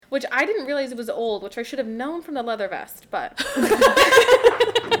which I didn't realize it was old, which I should have known from the leather vest, but...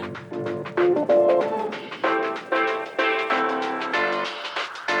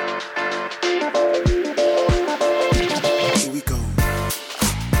 Here we go.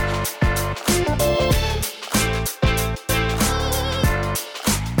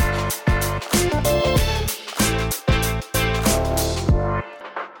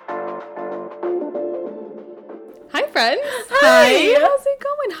 Hi, friends. Hi. How's it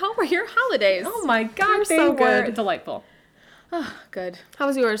going? How were your holidays? Oh my God, They're they so were good. delightful. Oh, good. How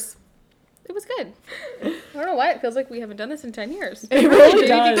was yours? It was good. I don't know why. It feels like we haven't done this in 10 years. It really Maybe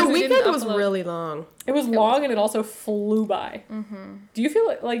does. because The we didn't weekend was upload. really long. It was long and it also flew by. Mm-hmm. Do you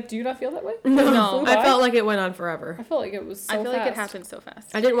feel like, do you not feel that way? No. I felt like it went on forever. I felt like it was so I feel fast. like it happened so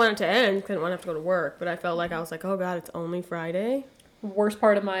fast. I didn't want it to end, didn't want to have to go to work, but I felt like I was like, oh God, it's only Friday. Worst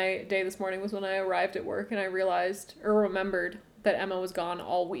part of my day this morning was when I arrived at work and I realized or remembered that Emma was gone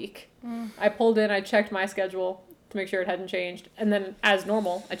all week. I pulled in, I checked my schedule to make sure it hadn't changed, and then as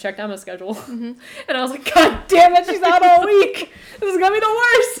normal, I checked Emma's schedule, and I was like, God damn it, she's out all week. This is gonna be the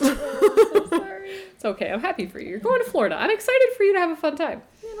worst. I'm so sorry. It's okay. I'm happy for you. You're going to Florida. I'm excited for you to have a fun time.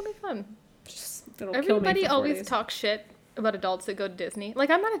 Yeah, it'll be fun. Just it'll Everybody kill me for 4 always days. talks shit about adults that go to Disney. Like,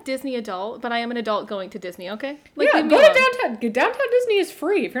 I'm not a Disney adult, but I am an adult going to Disney, okay? Like, Yeah, leave me go to alone. downtown. Downtown Disney is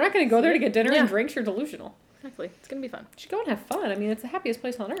free. If you're not going to go there to get dinner Yeah. and drinks, you're delusional. Exactly. It's going to be fun. You should go and have fun. I mean, it's the happiest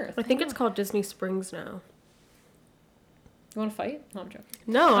place on earth. I think it's called Disney Springs now. You want to fight? No, I'm joking.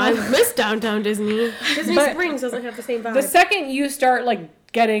 No, I miss downtown Disney. Disney But- Springs doesn't have the same vibe. The second you start, like,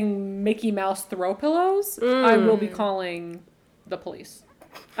 getting Mickey Mouse throw pillows, I will be calling the police.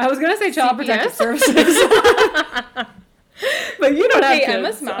 I was going to say Child Protective CPS? Services. But you don't have Hey, kids.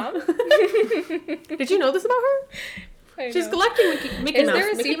 Emma's mom. Did you know this about her? I She's know. collecting Mickey Is Mouse.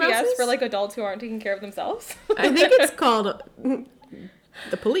 there a Mickey CPS Mouses? for, like, adults who aren't taking care of themselves? I think it's called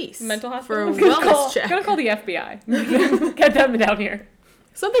the police. Mental For a hospital? wellness check. I'm going to call the FBI. Get them down here.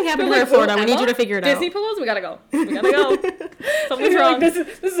 Something happened They're to her in Florida. We Emma? need you to figure it Disney out. pillows? We gotta go. We gotta go. Something's You're wrong. like, this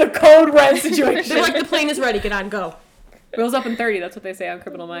is a code red situation. They're like, the plane is ready. Get on, go. Wheels up in 30, that's what they say on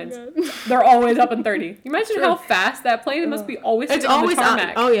Criminal Minds. They're always up in 30. You imagine True. how fast that plane must be always It's sitting on the always on.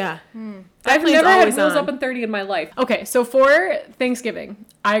 tarmac. Oh, yeah. I've plane's never had always wheels on. up in 30 in my life. Okay, so for Thanksgiving,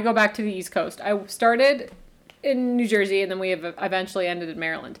 I go back to the East Coast. I started in New Jersey, and then we have eventually ended in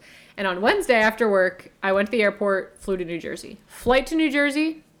Maryland. And on Wednesday after work, I went to the airport, flew to New Jersey. Flight to New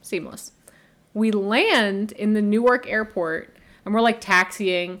Jersey, seamless. We land in the Newark airport, and we're like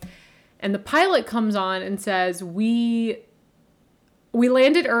taxiing, and the pilot comes on and says, we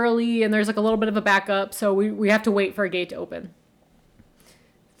landed early, and there's like a little bit of a backup, so we have to wait for a gate to open.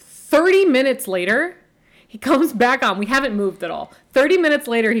 30 minutes later, he comes back on. We haven't moved at all. 30 minutes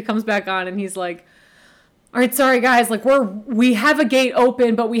later, he comes back on, and he's like, all right, sorry guys, like we have a gate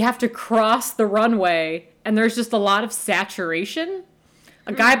open, but we have to cross the runway, and there's just a lot of saturation.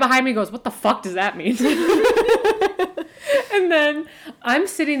 A guy behind me goes, what the fuck does that mean? And then I'm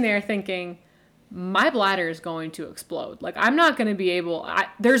sitting there thinking, my bladder is going to explode. Like, I'm not going to be able,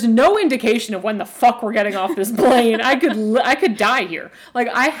 there's no indication of when the fuck we're getting off this plane. I could die here. Like,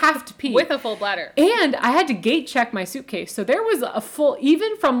 I have to pee. With a full bladder. And I had to gate check my suitcase. So there was a full,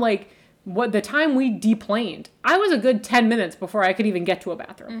 even from like the time we deplaned, I was a good 10 minutes before I could even get to a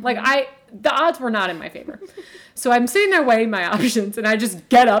bathroom. Like the odds were not in my favor. So I'm sitting there weighing my options, and I just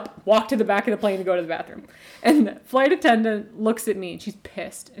get up, walk to the back of the plane to go to the bathroom. And the flight attendant looks at me and she's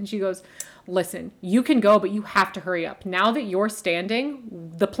pissed. And she goes, listen, you can go, but you have to hurry up. Now that you're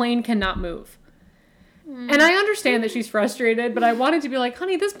standing, the plane cannot move. And I understand that she's frustrated, but I wanted to be like,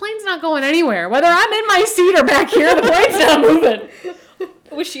 honey, this plane's not going anywhere. Whether I'm in my seat or back here, the plane's not moving.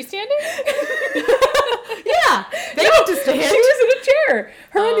 Was she standing? Yeah. They need to stand. She was in a chair.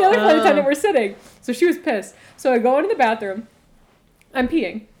 Her and the other flight attendant were sitting. So she was pissed. So I go into the bathroom. I'm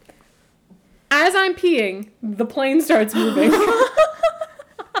peeing. As I'm peeing, the plane starts moving.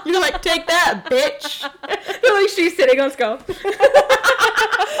 You're like, take that, bitch. Like, she's sitting. Let's go.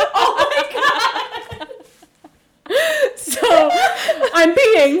 So I'm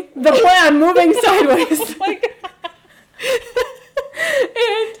peeing. The plane, I'm moving sideways.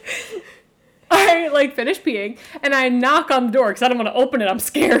 And I like finish peeing, and I knock on the door because I don't want to open it. I'm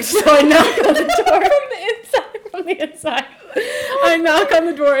scared, so I knock on the door from the inside. I knock on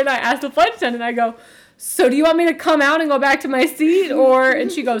the door, and I ask the flight attendant. I go, "So do you want me to come out and go back to my seat, or?"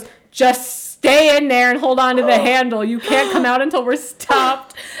 And she goes, "Just stay in there and hold on to the handle. You can't come out until we're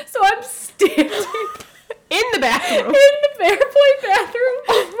stopped." So I'm standing In the bathroom. in the airplane bathroom.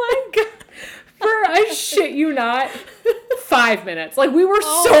 Oh my god! For I shit you not, 5 minutes. Like, we were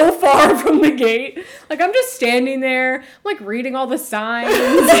so far from the gate. Like, I'm just standing there, like, reading all the signs.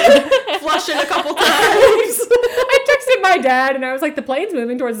 Flushing a couple times. I texted my dad, and I was like, the plane's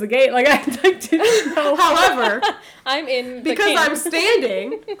moving towards the gate. Like, I didn't know. However, I'm in because the camp. I'm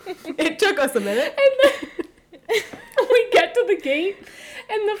standing, it took us a minute. And then we get to the gate,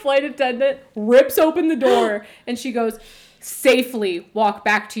 and the flight attendant rips open the door, and she goes, safely walk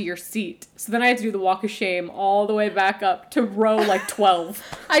back to your seat. So then I had to do the walk of shame all the way back up to row like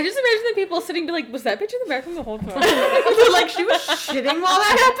 12. I just imagine the people sitting be like, was that bitch in the bathroom the whole time? They're like, she was shitting while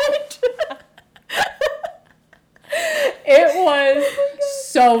that happened. It was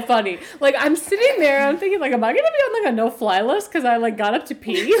so funny. Like, I'm sitting there, I'm thinking, like, am I gonna be on like a no-fly list because I like got up to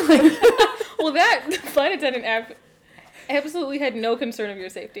pee? Like, Well, that flight attendant absolutely had no concern of your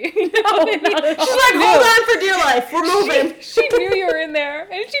safety. no, not at all. She's like, hold on for dear life. We're moving. She knew you were in there,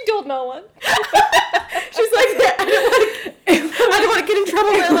 and she told no one. She's like, I don't want to get in trouble.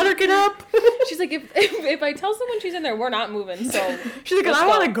 I let her get up. She's like, if I tell someone she's in there, we're not moving. So She's like, I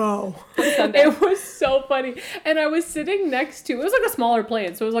want to go. Sunday. It was so funny. And I was sitting next to, it was like a smaller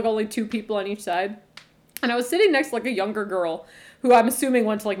plane, so it was like only 2 people on each side. And I was sitting next to like a younger girl who I'm assuming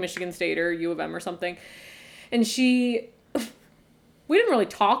went to like Michigan State or U of M or something. And we didn't really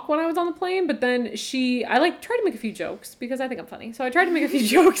talk when I was on the plane, but then I like tried to make a few jokes because I think I'm funny. So I tried to make a few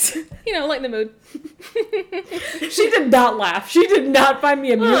jokes. Lighten the mood. She did not laugh. She did not find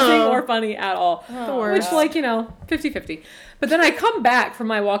me amusing or funny at all. Oh, Which, like, 50-50. But then I come back from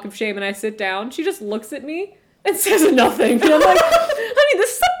my walk of shame and I sit down. She just looks at me and says nothing. And I'm like, honey,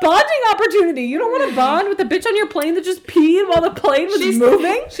 this is a bonding opportunity. You don't want to bond with the bitch on your plane that just peed while the plane was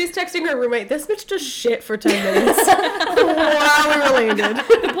moving? She's texting her roommate, this bitch just shit for 10 minutes while we were landed.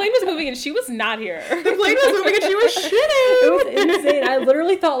 The plane was moving, and she was not here. The plane was moving and she was shitting. It was insane. I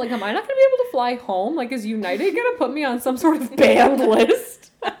literally thought, like, am I not going to be able to fly home? Like, is United going to put me on some sort of banned list?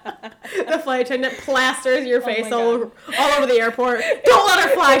 The flight attendant plasters your face my all over the airport. Don't let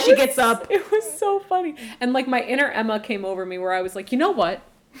her fly. She gets up. It was so funny. And, like, my inner Emma came over me where I was like, you know what?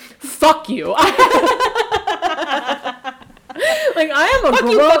 Fuck you. Like, I am a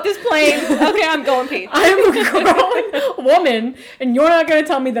Fuck you, fuck this plane. Okay, I'm going pee. I am a grown woman, and you're not going to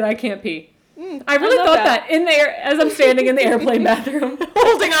tell me that I can't pee. I really love thought that. that in there as I'm standing in the airplane bathroom.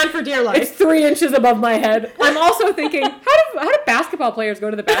 Holding on for dear life. It's 3 inches above my head. I'm also thinking, how do basketball players go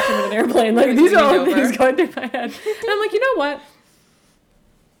to the bathroom in an airplane? Like, these are all things going through my head. And I'm like, you know what?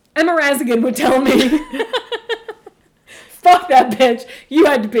 Emma Razigan would tell me, fuck that bitch. You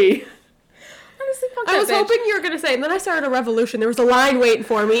had to pee. Honestly, fuck I that was bitch. hoping you were going to say, and then I started a revolution. There was a line waiting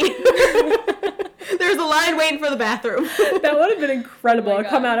for me. There was a line waiting for the bathroom. That would have been incredible. Oh my I'd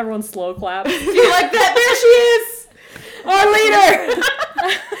come God. out, everyone slow clap. You're like, that, there she is! Our leader!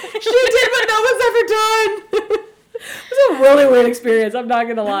 She did what no one's ever done! It was a really weird experience, I'm not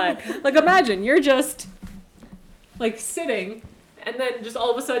gonna lie. Like, imagine, you're just, like, sitting, and then just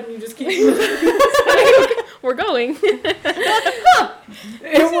all of a sudden you just keep moving. We're going.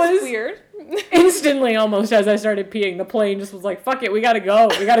 It was weird. instantly, almost, as I started peeing, the plane just was like, fuck it, we gotta go.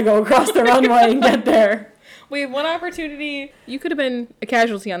 We gotta go across the runway and get there. We had one opportunity. You could have been a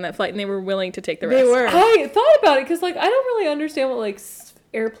casualty on that flight, and they were willing to take the risk. They were. I thought about it, because, like, I don't really understand what, like,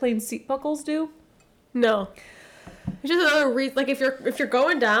 airplane seat buckles do. No. It's just another reason. Like, if you're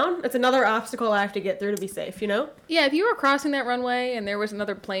going down, it's another obstacle I have to get through to be safe, you know? Yeah, if you were crossing that runway and there was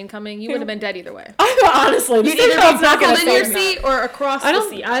another plane coming, you would have been dead either way. I thought, honestly, the You'd either seatbelt's be not gonna buckled in your save me. seat or across I the don't-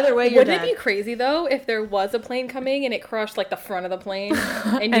 seat. Either way, you're Wouldn't dead. it be crazy, though, if there was a plane coming and it crushed, like, the front of the plane?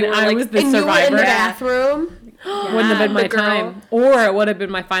 And And you were, I like, was the and you were in survivor. the bathroom. Wouldn't have been the my girl. time. Or it would have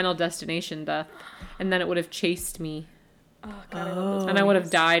been my final destination death. And then it would have chased me. Oh, God, I love those. And I would have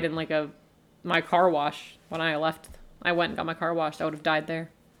died in like my car wash when I left. I went and got my car washed. I would have died there.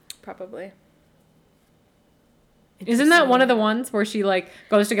 Probably. Isn't that one of the ones where she like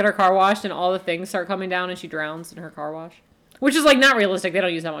goes to get her car washed and all the things start coming down and she drowns in her car wash? Which is like not realistic. They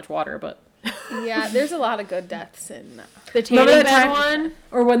don't use that much water, but Yeah, there's a lot of good deaths in The Remember tanning that bed time- one.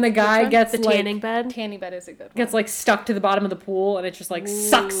 or when the guy one? gets The like tanning bed. Tanny Bed is a good one. gets like stuck to the bottom of the pool and it just like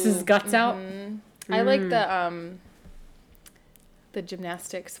sucks his guts out. I like the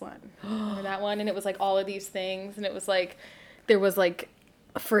gymnastics one. Remember that one? And it was like all of these things, and it was like there was like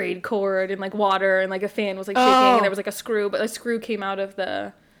a frayed cord and like water and like a fan was like shaking Oh. and there was like a screw, but the screw came out of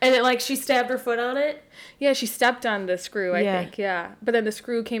the And it, like, she stabbed her foot on it. yeah, she stepped on the screw, I Yeah. think. Yeah. But then the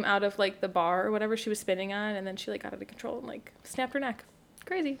screw came out of like the bar or whatever she was spinning on, and then she like got out of control and like snapped her neck.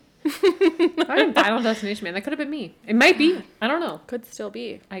 Crazy. I think Final Destination, man. That could have been me. It might be. I don't know. Could still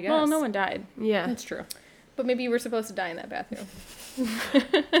be. I Well, guess. no one died. Yeah. That's true. But maybe you were supposed to die in that bathroom.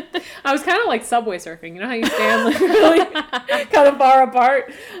 I was kind of like subway surfing. You know how you stand like really kind of far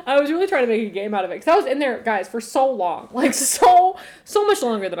apart? I was really trying to make a game out of it. Because I was in there, guys, for so long. Like, so much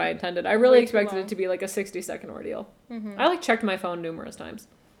longer than I intended. I really Way too expected long. it to be like a 60-second ordeal. I like checked my phone numerous times.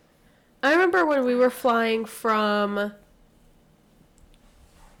 I remember when we were flying from,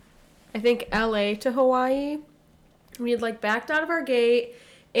 I think, LA to Hawaii. We had like backed out of our gate,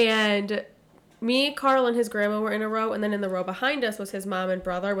 and me, Carl, and his grandma were in a row, and then in the row behind us was his mom and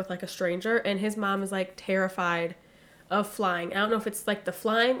brother with like a stranger, and his mom is like terrified of flying. I don't know if it's like the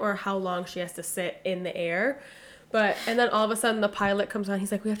flying or how long she has to sit in the air. But, and then all of a sudden the pilot comes on.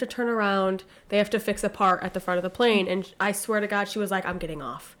 He's like, we have to turn around. They have to fix a part at the front of the plane. And I swear to God, she was like, I'm getting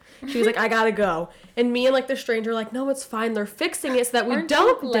off. She was like, I gotta go. And me and like the stranger were like, no, it's fine. They're fixing it so that we Aren't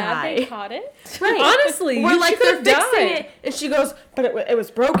don't you glad die. they caught it? Right. Honestly, we're you like, should they're have fixing died. it. And she goes, but it was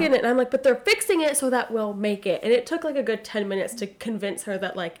broken. And I'm like, but they're fixing it so that we'll make it. And it took like a good 10 minutes to convince her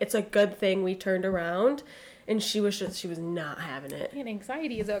that like it's a good thing we turned around. And she was not having it. And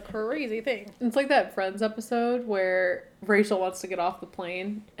anxiety is a crazy thing. It's like that Friends episode where Rachel wants to get off the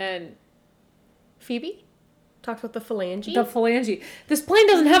plane and Phoebe talked about the phalange. the phalange. This plane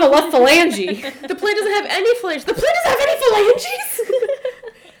doesn't have a left phalange. The plane doesn't have any phalanges. The plane doesn't have any phalanges.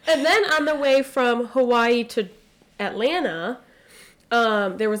 And then on the way from Hawaii to Atlanta,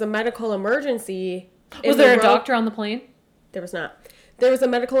 there was a medical emergency. Was there a doctor on the plane? There was not. There was a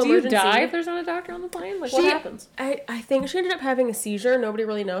medical Do you emergency. die if there's not a doctor on the plane? Like, what happens? I think she ended up having a seizure. Nobody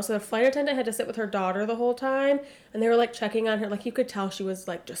really knows. So the flight attendant had to sit with her daughter the whole time, and they were like checking on her. Like you could tell she was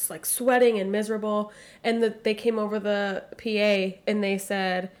like just like sweating and miserable. And they came over the PA and they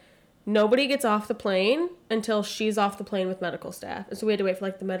said, nobody gets off the plane until she's off the plane with medical staff. And so we had to wait for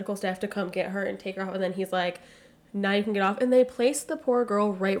like the medical staff to come get her and take her off. And then he's like, now you can get off. And they placed the poor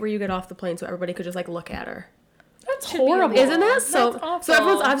girl right where you get off the plane so everybody could just like look at her. That's horrible. Isn't that so? That's awful. So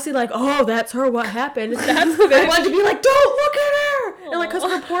everyone's obviously like, "Oh, that's her. What happened?" I wanted to be like, "Don't look at her," and like, cause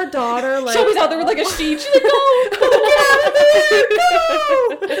her poor daughter, like, Shelby's out there with like a sheet. She's like, "Get out of there!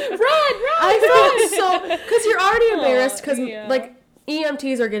 Go! run! I felt so, cause you're already embarrassed, cause yeah. like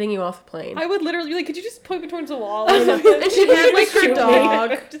EMTs are getting you off the plane. I would literally be like, could you just point me towards the wall? And she had like her Shoot me.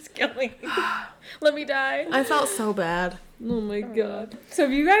 dog. Just kill me. Let me die. I felt so bad. Oh my god. So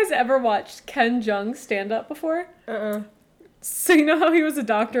have you guys ever watched Ken Jeong stand up before? So you know how he was a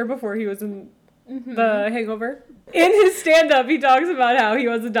doctor before he was in The Hangover? In his stand-up, he talks about how he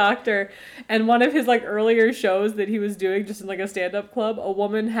was a doctor, and one of his like earlier shows that he was doing just in like a stand-up club, a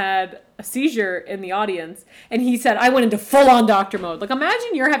woman had a seizure in the audience, and he said, I went into full-on doctor mode. Like, imagine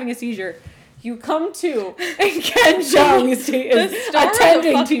you're having a seizure, you come to, and Ken Jeong is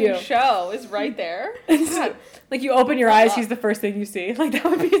attending to you. Show is right there. God. Like, you open your eyes, he's the first thing you see. Like, that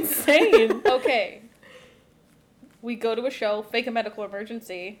would be insane. Okay. We go to a show, fake a medical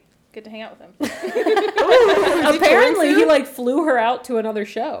emergency. Good to hang out with him. Apparently, he like flew her out to another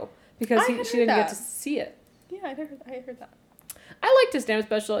show because I had she didn't heard get that. to see it. Yeah, I heard that. I liked his stand-up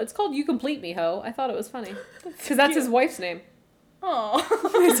special. It's called "You Complete Me, Ho." I thought it was funny because that's his wife's name. Oh.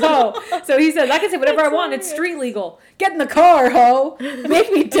 So he says, "I can say whatever That's I want. It's hilarious. street legal. Get in the car, ho. Make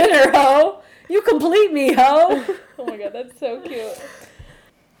me dinner, ho. You complete me, ho." Oh my god, that's so cute.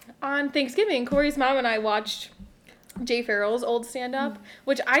 On Thanksgiving, Corey's mom and I watched Jay Farrell's old stand-up,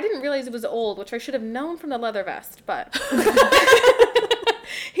 which I didn't realize it was old, which I should have known from the leather vest, but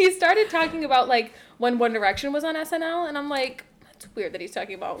he started talking about like when One Direction was on SNL, and I'm like, that's weird that he's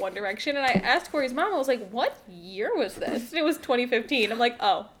talking about One Direction. And I asked Corey's mom, I was like, what year was this? And it was 2015. I'm like,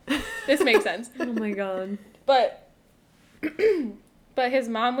 oh, this makes sense. Oh my god. But his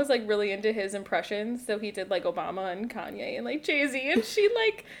mom was like really into his impressions, so he did like Obama and Kanye and like Jay-Z, and she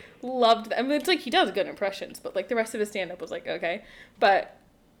like loved them. I mean, it's like he does good impressions, but like the rest of his stand-up was like okay, but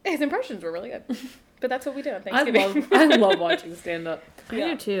his impressions were really good. But that's what we did on Thanksgiving. I love watching stand-up. I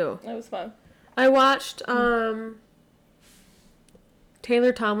do too. That was fun. I watched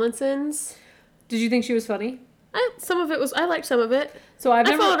Taylor Tomlinson's. Did you think she was funny? Some of it was. I liked some of it. So I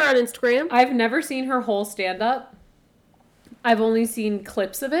followed her on Instagram. I've never seen her whole stand-up. I've only seen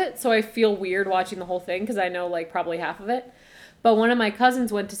clips of it, so I feel weird watching the whole thing because I know like probably half of it. But one of my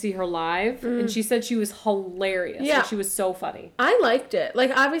cousins went to see her live, and she said she was hilarious. Yeah. Like, she was so funny. I liked it.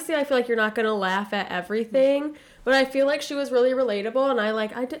 Like, obviously, I feel like you're not going to laugh at everything, but I feel like she was really relatable, and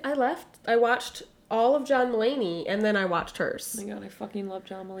I watched all of John Mulaney, and then I watched hers. Oh my god, I fucking love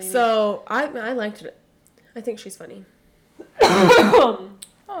John Mulaney. So, I liked it. I think she's funny. Oh,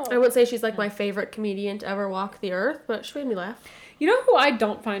 I wouldn't say she's, like, my favorite comedian to ever walk the earth, but she made me laugh. You know who I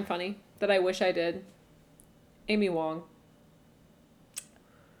don't find funny that I wish I did? Amy Wong.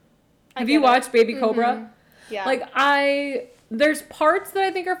 Have you watched Baby Cobra? Yeah. Like, there's parts that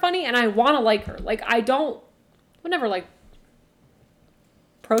I think are funny, and I want to like her. Like, I would never, like,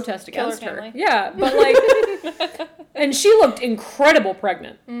 protest Kill her against her. family. Yeah, but, like, and she looked incredible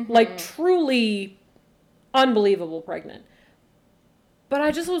pregnant. Like, truly unbelievable pregnant. But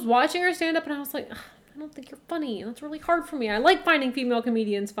I just was watching her stand up, and I was like, "Ugh, I don't think you're funny. That's really hard for me. I like finding female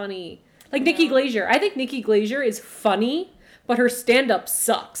comedians funny. Like Nikki Glaser. I think Nikki Glaser is funny, but her stand up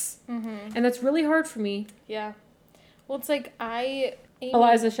sucks. And that's really hard for me. Yeah. Well, it's like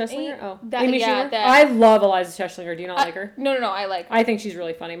Eliza Schlesinger? That, Amy yeah, Schumer? that- I love Eliza Schlesinger. Do you not like her? No, I like her. I think she's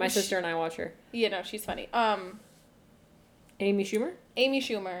really funny. My sister and I watch her. You know, she's funny. Amy Schumer? Amy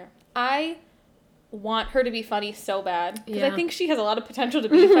Schumer. I want her to be funny so bad. Because Yeah. I think she has a lot of potential to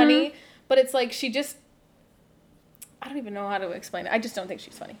be funny. But it's like she just... I don't even know how to explain it. I just don't think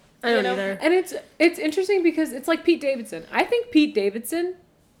she's funny. I don't You know? either. And it's interesting because it's like Pete Davidson. I think Pete Davidson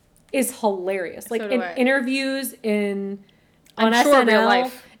is hilarious. Like So do in I. interviews, on I'm SNL, sure real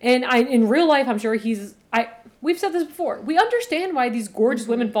life. and in real life, I'm sure we've said this before. We understand why these gorgeous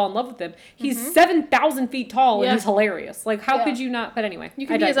women fall in love with him. He's 7,000 feet tall Yeah. and he's hilarious. Like, how Yeah. could you not? But anyway, You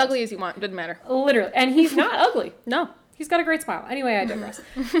can be as ugly as you want. Doesn't matter. Literally, and he's not ugly. No. He's got a great smile. Anyway, I digress.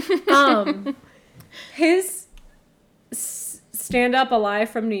 His stand up Alive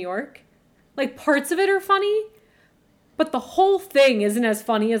from New York, like parts of it are funny, but the whole thing isn't as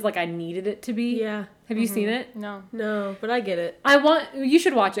funny as like I needed it to be. Yeah. Have you seen it? No. No, but I get it. You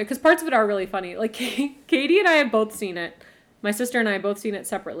should watch it because parts of it are really funny. Like Katie and I have both seen it. My sister and I have both seen it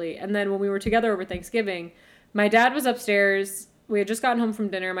separately. And then when we were together over Thanksgiving, my dad was upstairs. We had just gotten home from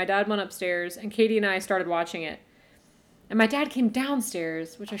dinner. My dad went upstairs and Katie and I started watching it. And my dad came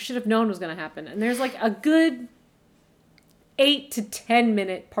downstairs, which I should have known was going to happen. And there's like a good 8 to 10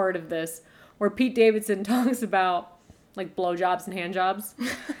 minute part of this where Pete Davidson talks about like blowjobs and hand jobs.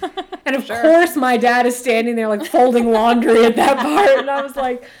 And of course my dad is standing there like folding laundry at that part. And I was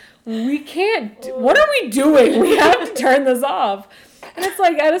like, we can't, what are we doing? We have to turn this off. And it's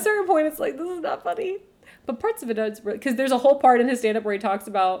like, at a certain point, it's like, this is not funny. But parts of it is, because there's a whole part in his stand-up where he talks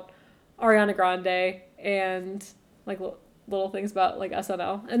about Ariana Grande and like little things about like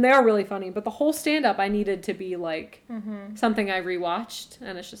SNL. And they are really funny. But the whole stand-up I needed to be like something I rewatched.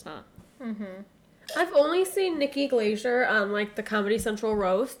 And it's just not. I've only seen Nikki Glaser on like the Comedy Central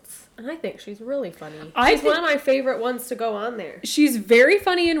roasts, and I think she's really funny. She's one of my favorite ones to go on there. She's very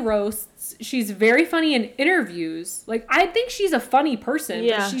funny in roasts. She's very funny in interviews. Like, I think she's a funny person.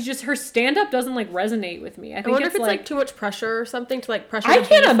 Yeah. But she's just, her stand-up doesn't like resonate with me. I I think wonder if it's like too much pressure or something to like pressure. I to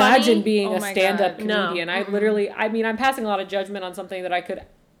can't be imagine funny. being Oh a my stand-up God. No. comedian. I literally, I mean, I'm passing a lot of judgment on something that I could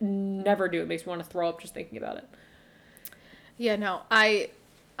never do. It makes me want to throw up just thinking about it. Yeah, no.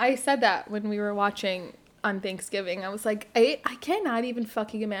 I said that when we were watching on Thanksgiving. I was like, I cannot even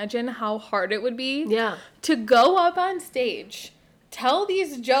fucking imagine how hard it would be Yeah. to go up on stage, tell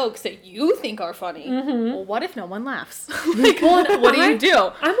these jokes that you think are funny. Well, what if no one laughs? Like, what do you do?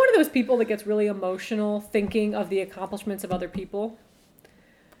 I'm one of those people that gets really emotional thinking of the accomplishments of other people.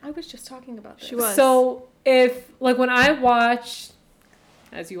 I was just talking about this. She was. So if, like, when I watch,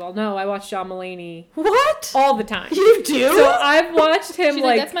 as you all know, I watch John Mulaney What? all the time. You do? So I've watched him She's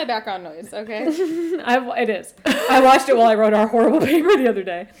like, that's my background noise, okay? it is. I watched it while I wrote our horrible paper the other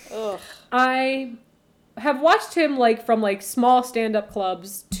day. Ugh. I have watched him like from like small stand-up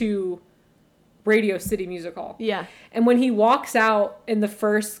clubs to Radio City Music Hall. Yeah. And when he walks out in the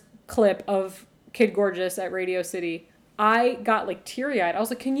first clip of Kid Gorgeous at Radio City, I got like teary-eyed. I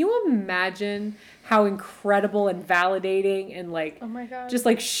was like, can you imagine how incredible and validating and like Oh my God. just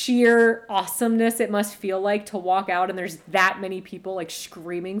like sheer awesomeness it must feel like to walk out and there's that many people like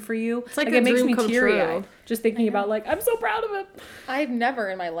screaming for you. It's like it a makes dream me come teary-eyed true. just thinking about like, I'm so proud of him. I've never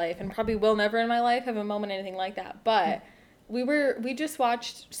in my life, and probably will never in my life, have a moment anything like that. But we just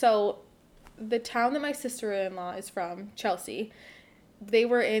watched, so the town that my sister-in-law is from, Chelsea, they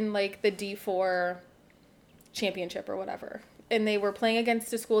were in like the D4 championship or whatever. And they were playing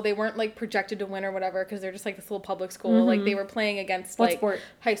against a school. They weren't like projected to win or whatever because they're just like this little public school. Like they were playing against What like sport?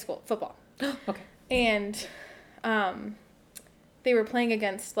 high school football. Okay. And they were playing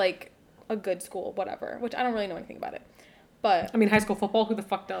against like a good school, whatever, which I don't really know anything about it. But I mean, high school football, who the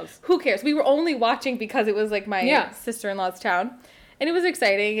fuck does? who cares? We were only watching because it was like my sister-in-law's town. And it was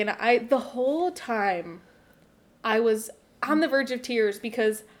exciting. And the whole time I was on the verge of tears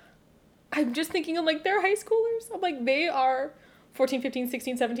because I'm just thinking of like, they're high schoolers. I'm like, they are 14, 15,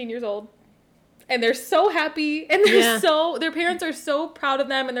 16, 17 years old. And they're so happy. And their parents are so proud of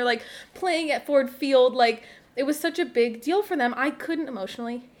them. And they're like playing at Ford Field. Like, it was such a big deal for them. I couldn't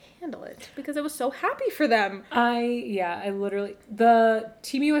emotionally handle it because I was so happy for them. I literally, the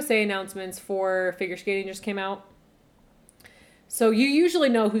Team USA announcements for figure skating just came out. So you usually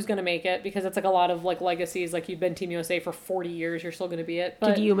know who's going to make it because it's like a lot of like legacies. Like you've been Team USA for 40 years, you're still going to be it.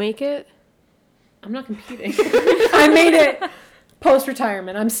 But Did you make it? I'm not competing. I made it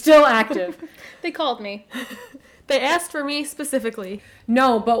post-retirement. I'm still active. They called me. They asked for me specifically.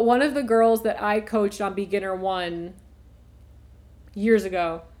 No, but one of the girls that I coached on Beginner 1 years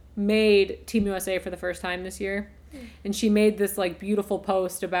ago made Team USA for the first time this year. And she made this like beautiful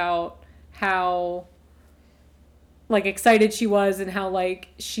post about how like excited she was and how like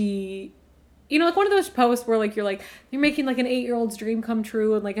she, you know, like one of those posts where like you're making like an 8-year-old's dream come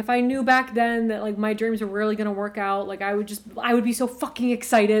true, and like if I knew back then that like my dreams were really gonna work out, like I would be so fucking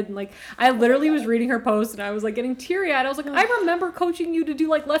excited. And like I literally was reading her post and I was like getting teary eyed. I was like, I remember coaching you to do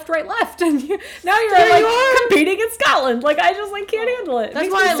like left, right, left, and now you're like competing in Scotland. Like I just like can't handle it. That's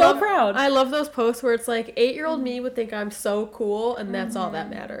Makes why me I so love proud. I love those posts where it's like 8-year-old me would think I'm so cool, and that's all that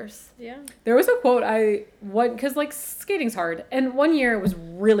matters. Yeah. There was a quote because like skating's hard, and one year it was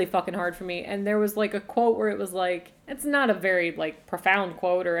really fucking hard for me, and there was like a quote where it was like, it's not a very like profound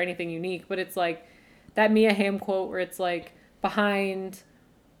quote or anything unique, but it's like that Mia Hamm quote where it's like behind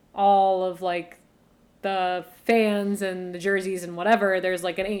all of like the fans and the jerseys and whatever, there's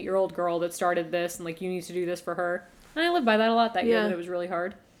like an 8-year-old girl that started this, and like you need to do this for her. And I lived by that a lot that year, but it was really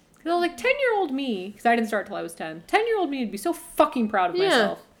hard. Because I was like 10-year-old me, because I didn't start till I was 10. 10-year-old me would be so fucking proud of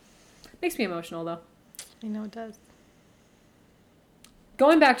myself. Makes me emotional though. I know it does.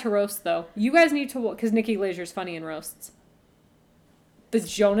 Going back to roasts, though, you guys need to, because Nikki Glazer's funny in roasts. The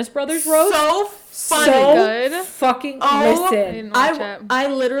Jonas Brothers roast? So funny. So good. fucking Oh, I listen. didn't watch it. I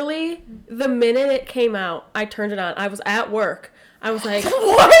literally, the minute it came out, I turned it on. I was at work. I was like,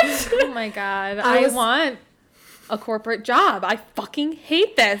 What? Oh my god. I want a corporate job. I fucking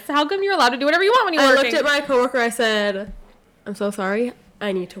hate this. How come you're allowed to do whatever you want when you're I working? looked at my coworker. I said, I'm so sorry.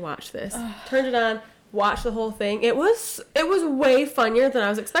 I need to watch this. Turned it on. Watched the whole thing. It was way funnier than I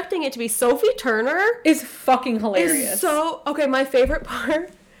was expecting it to be. Sophie Turner It's fucking hilarious. is so okay. My favorite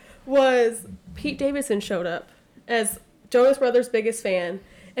part was Pete Davidson showed up as Jonas Brothers' biggest fan,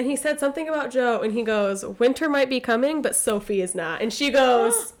 and he said something about Joe, and he goes, "Winter might be coming, but Sophie is not," and she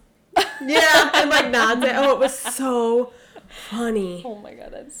goes, "Yeah," and like nods it. Oh, it was so funny. Oh my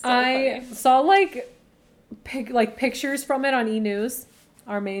god, that's so I funny. saw like pictures from it on E! News,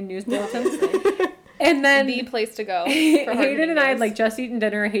 our main news bulletin. And then The place to go. For Hayden and I had news. like just eaten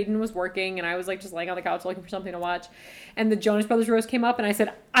dinner. Hayden was working, and I was like just laying on the couch looking for something to watch. And the Jonas Brothers roast came up, and I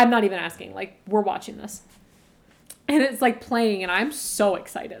said, "I'm not even asking. Like, we're watching this." And it's like playing, and I'm so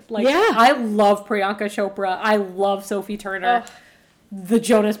excited. Like, Yeah. I love Priyanka Chopra. I love Sophie Turner. The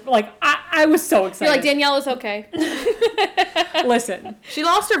Jonas, like, I was so excited. You're like, Danielle is okay. Listen, She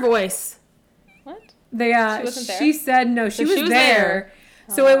lost her voice. What? they She wasn't there? she said no, she was there.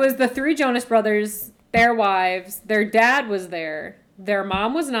 So it was the 3 Jonas Brothers, their wives, their dad was there, their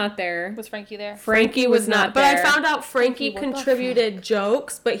mom was not there. Was Frankie there? Frankie was not But there. I found out Frankie what the contributed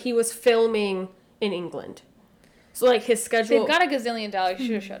jokes, but he was filming in England. So like his schedule. They've got a gazillion dollars. You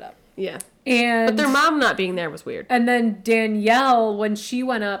should have showed up. Yeah. And But their mom not being there was weird. And then Danielle, when she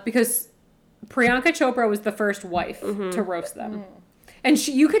went up, because Priyanka Chopra was the first wife to roast them. And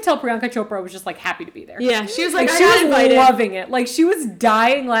you could tell Priyanka Chopra was just like happy to be there. Yeah, she was like, I she got was invited. loving it. Like she was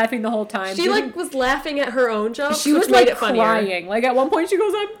dying laughing the whole time. She like was laughing at her own jokes. She was which made like it funnier. crying. Like at one point she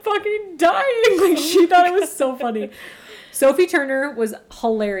goes, "I'm fucking dying." Like she thought it was so funny. Sophie Turner was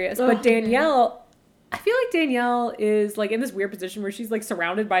hilarious, but Danielle, I feel like Danielle is like in this weird position where she's like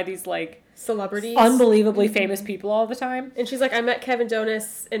surrounded by these like Celebrities. unbelievably famous people all the time. And she's like, I met Kevin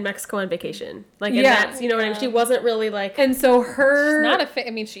Jonas in Mexico on vacation. Like, and Yeah. that's, you know what I mean? She wasn't really like. And so her She's not a I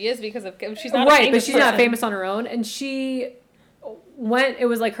mean, she is because of she's not a right, famous but she's not person. famous on her own. And she went. It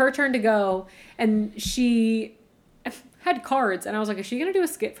was like her turn to go, and she had cards. And I was like, "Is she gonna do a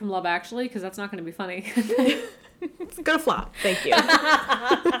skit from Love Actually? Because that's not gonna be funny." It's gonna flop. Thank you.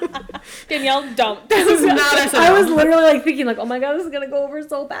 Danielle, don't. This is not SNL. I was literally like thinking, like, "Oh my god, this is gonna go over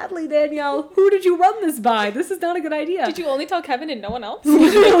so badly, Danielle. Who did you run this by? This is not a good idea." Did you only tell Kevin and no one else? Well,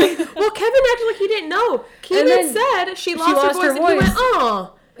 Kevin acted like he didn't know. Keenan then said she lost her voice, and he went,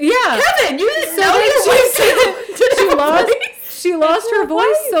 "Oh, Yeah. Kevin, you didn't So know then your she voice said didn't she have a lost. voice?" She lost her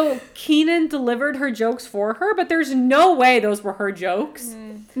voice, so Keenan delivered her jokes for her. But there's no way those were her jokes.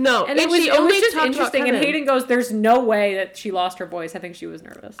 No, And it was she just talked about interesting. And Kevin. Hayden goes, "There's no way that she lost her voice. I think she was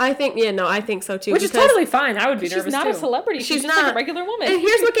nervous." I think I think so too. Which is because- totally fine. I would be She's nervous not too. a celebrity. She's She's just like not. a regular woman. And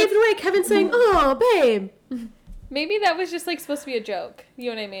here's what gave it away: Kevin saying, "Oh, babe." Maybe that was just like supposed to be a joke. You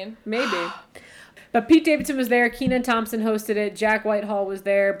know what I mean? Maybe. But Pete Davidson was there. Kenan Thompson hosted it. Jack Whitehall was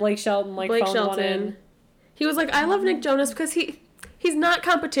there. Blake Shelton phoned one in. He was like, I love Nick Jonas because he's not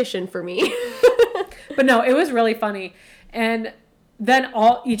competition for me. But no, it was really funny. And then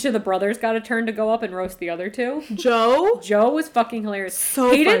each of the brothers got a turn to go up and roast the other two. Joe was fucking hilarious.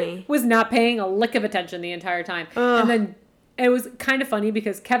 So Hayden funny. was not paying a lick of attention the entire time. And then it was kind of funny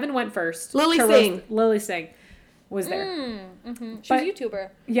because Kevin went first. Lily Singh was there. She's a YouTuber.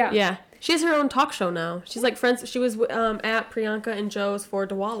 Yeah. Yeah. She has her own talk show now. She's like friends. She was at Priyanka and Joe's for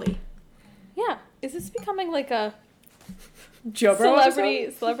Diwali. Yeah. Is this becoming like a Joe Bro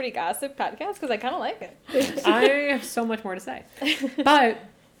celebrity gossip podcast? Because I kind of like it. I have so much more to say. But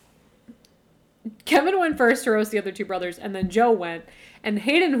Kevin went first to roast the other two brothers, and then Joe went. And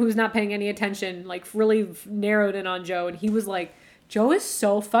Hayden, who's not paying any attention, like really narrowed in on Joe, and he was like, Joe is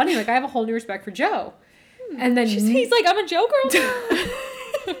so funny. Like, I have a whole new respect for Joe. And then He's like, I'm a Joe girl.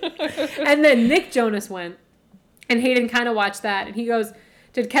 And then Nick Jonas went, and Hayden kind of watched that, and he goes,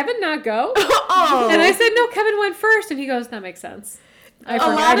 did Kevin not go? Oh. And I said, no, Kevin went first. And he goes, that makes sense. A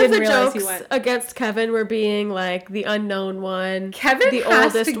lot of the jokes against Kevin were being like the unknown one, Kevin the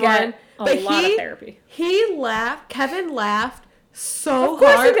has oldest to get one. a But lot of therapy. He laughed. Kevin laughed so Of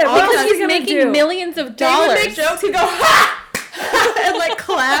course hard. he did. all What the else time. is he He's gonna making do? millions of They would dollars. make jokes. He'd go ha and like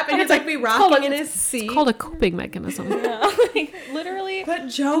clap, and he'd like be rocking in his seat. It's called a coping mechanism. Yeah, like, literally. But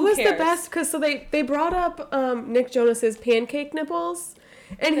Joe who was the cares? best because they brought up Nick Jonas's pancake nipples,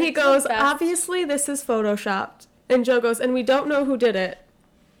 and he That's the goes, best. obviously this is photoshopped, and Joe goes, and we don't know who did it,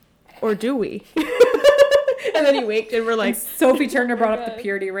 or do we? And then he winked, and we're like, Sophie Turner brought up the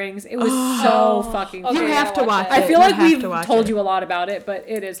purity rings. It was so fucking Okay, funny. you I have to gotta watch watch it. I feel You like have we've to watch told it. you a lot about it, but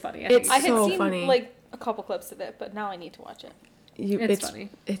it is funny. It's I had so seen funny. like a couple clips of it, but now I need to watch it. It's funny.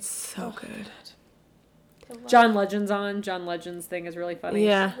 It's so good. John Legend's on. John Legend's thing is really funny.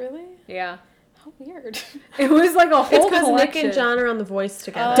 Yeah. Really? Yeah. How weird. It was like a It's whole because Nick collection. and John are on The Voice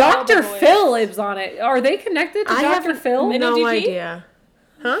together. Dr. The Voice. Phil is on it. Are they connected to I Dr. have Phil? They know no DP? idea.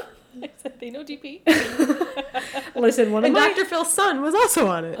 Huh? I said they know DP. Listen, one of And my... Dr. Phil's son was also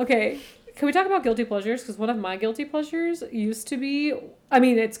on it. Okay, can we talk about guilty pleasures? Because one of my guilty pleasures used to be... I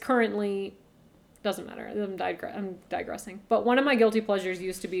mean, it's currently... Doesn't matter. I'm digressing. But one of my guilty pleasures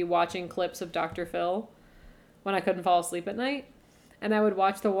used to be watching clips of Dr. Phil when I couldn't fall asleep at night. And I would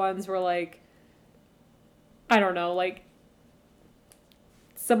watch the ones where, like... I don't know, like...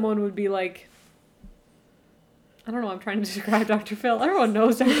 Someone would be like... I don't know, I'm trying to describe Dr. Phil. Everyone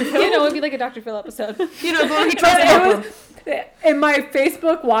knows Dr. Phil. You know, it'd be like a Dr. Phil episode. You know, the one he tries to help him. And my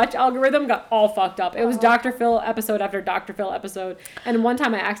Facebook watch algorithm got all fucked up. It was Dr. Phil episode after Dr. Phil episode. And one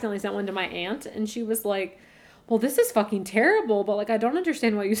time I accidentally sent one to my aunt, and she was like, well, this is fucking terrible, but like, I don't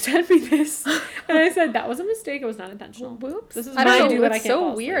understand why you sent me this. And I said, that was a mistake. It was not intentional. Whoops. This is I what don't do know. when I It's can't so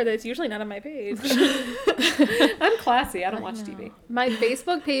fall asleep. weird that it's usually not on my page. I'm classy. I don't watch TV. My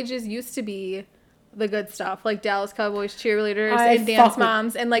Facebook pages used to be the good stuff, like Dallas Cowboys cheerleaders I and dance fuck with-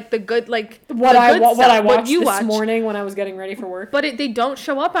 moms, and like the good, like What the I good what stuff, I watched you this watch. morning when I was getting ready for work. But they don't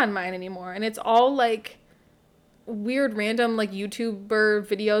show up on mine anymore, and it's all like weird, random like YouTuber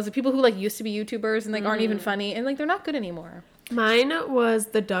videos of people who like used to be YouTubers and like aren't even funny, and like they're not good anymore. Mine was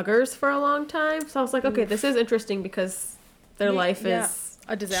the Duggars for a long time. So I was like, okay, this is interesting because their life Yeah. is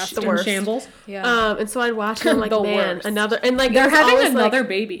A disaster. the In worst. shambles. Yeah. And so I'd watch it and I'm like, The man, worst. another, and like They're it was having always, another like,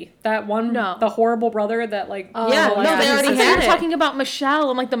 baby. That one, No. the horrible brother that like. Yeah, molested no, they his already I sister. thought you had were it. talking about Michelle.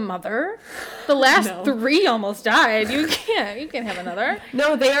 I'm like the mother. The last No. 3 almost died. You can't have another.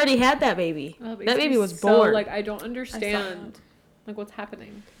 no, they already had that baby. Oh, That baby was so, born. like, I don't understand, like, what's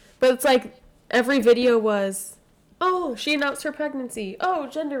happening. But it's like every video was, oh, she announced her pregnancy. Oh,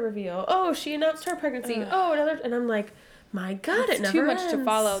 gender reveal. Oh, she announced her pregnancy. Oh, another, and I'm like, my God, it It's never too much ends. to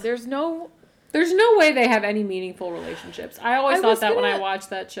follow. There's no way they have any meaningful relationships. I always I thought was that when I gonna- watched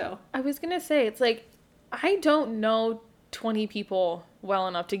that show. I was gonna say, it's like, I don't know 20 people well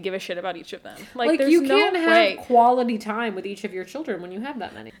enough to give a shit about each of them. Like, there's you no can't way. have quality time with each of your children when you have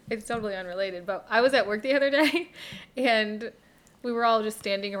that many. It's totally unrelated, but I was at work the other day, and we were all just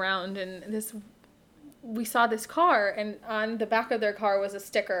standing around, and we saw this car, and on the back of their car was a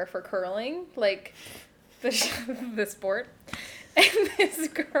sticker for curling, like the sport. And this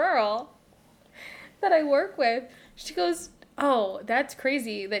girl that I work with, she goes, "Oh, that's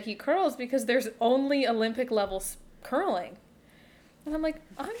crazy that he curls because there's only Olympic level curling." And I'm like,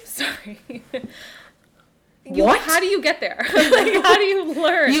 "I'm sorry." What? How do you get there? Like, how do you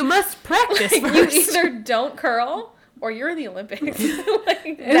learn? You must practice Like, you first. either don't curl or you're in the Olympics.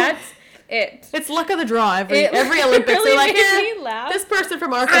 Like, that's it. It's luck of the draw every It Olympics. really They're like, made me laugh. this person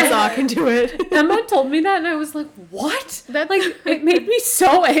from Arkansas can do it. Emma told me that, and I was like, what? That's Like, it made me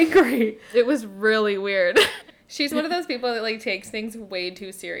so angry. It was really weird. She's one of those people that, like, takes things way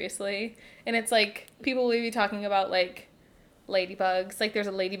too seriously. And it's like, people will be talking about, like, ladybugs. Like, there's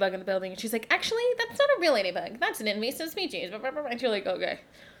a ladybug in the building, and she's like, actually, that's not a real ladybug. That's an invasive species. And you're like, okay,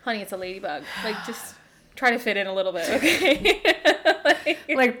 honey, it's a ladybug. Like, just try to fit in a little bit, okay?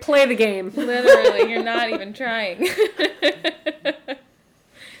 Like, play the game. Literally, you're not even trying.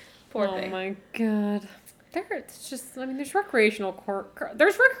 Poor Oh thing. my god. It's just, I mean, there's recreational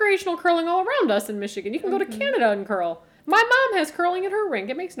curling all around us in Michigan. You can go to Canada and curl. My mom has curling at her rink.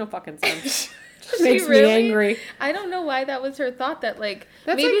 It makes no fucking sense. It makes me angry. I don't know why that was her thought. That like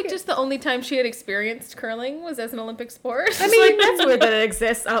That's maybe like- just the only time she had experienced curling was as an Olympic sport. I mean, that's weird that it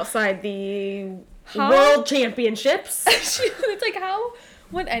exists outside the World Championships. It's like, how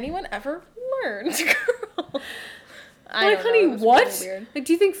would anyone ever learn to curl? I Like, don't know, honey, it was what? really weird. Like,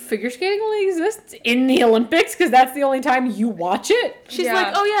 do you think figure skating only exists in the Olympics? Because that's the only time you watch it? She's Yeah.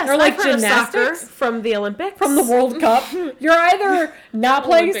 like, oh yes, Or, like, I've heard of soccer gymnastics? from the Olympics. From the World Cup. You're either not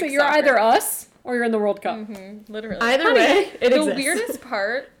playing, so Olympic you're soccer. either us or you're in the World Cup. Literally. Either Honey, way, it the exists. weirdest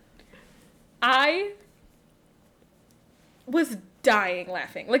part, I was dying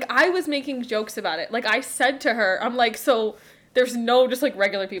laughing. Like, I was making jokes about it. Like, I said to her, I'm like, so there's no just, like,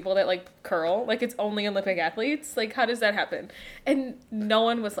 regular people that, like, curl? Like, it's only Olympic athletes? Like, how does that happen? And no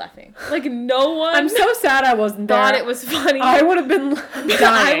one was laughing. Like, no one I'm so sad I wasn't there. thought it was funny. I would have been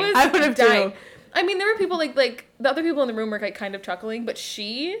dying. I would have dying. too. I mean, there were people, like, the other people in the room were, like, kind of chuckling, but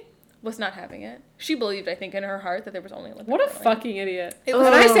she was not having it. She believed, I think, in her heart that there was only Olympic What a curling. fucking idiot. It was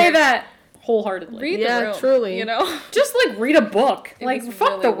And I really say weird. that wholeheartedly. Read Yeah, the room, truly. you know? Just like read a book. It Like was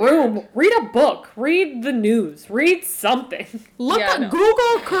fuck really the room. Read a book. Read the news. Read something. Look Yeah, up no.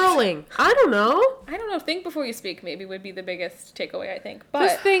 Google curling. I don't know. I don't know. Think before you speak, maybe, would be the biggest takeaway, I think. But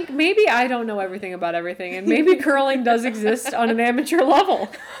Just think maybe I don't know everything about everything and maybe curling does exist on an amateur level.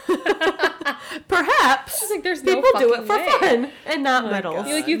 Perhaps just like, there's no people do it fucking for way. fun and not my medals.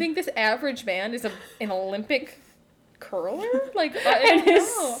 God. You think this average man is an Olympic curler? Like, I And don't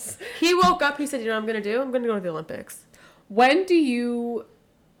his- know. He woke up. He said, "You know what I'm gonna do? I'm gonna go to the Olympics." When do you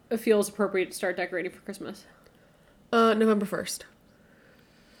feel it's appropriate to start decorating for Christmas? November 1st.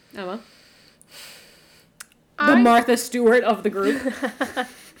 Emma? The Martha Stewart of the group.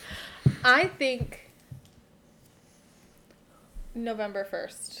 I think November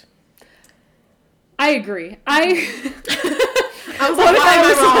 1st. I agree. I was What like, if why am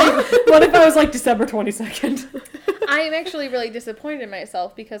I I wrong? was like, what if I was like December 22nd? I am actually really disappointed in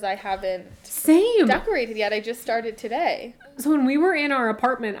myself because I haven't Same. decorated yet. I just started today. So when we were in our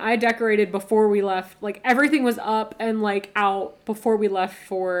apartment, I decorated before we left. Like everything was up and like out before we left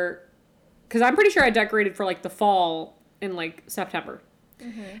for, because I'm pretty sure I decorated for like the fall in like September.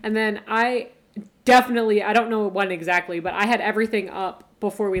 And then I don't know when exactly, but I had everything up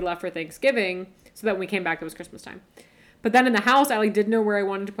before we left for Thanksgiving so that when we came back, it was Christmas time. But then in the house, I like didn't know where I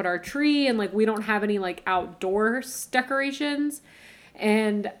wanted to put our tree, and like we don't have any like outdoor decorations,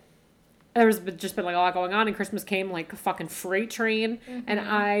 and there's just been like a lot going on, and Christmas came like a fucking freight train, and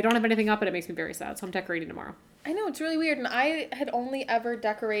I don't have anything up, and it makes me very sad. So I'm decorating tomorrow. I know, it's really weird. And I had only ever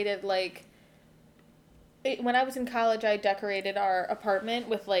decorated, like, when I was in college, I decorated our apartment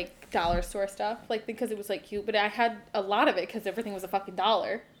with, like, dollar store stuff, like, because it was, like, cute. But I had a lot of it because everything was a fucking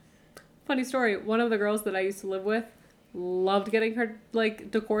dollar. Funny story. One of the girls that I used to live with loved getting her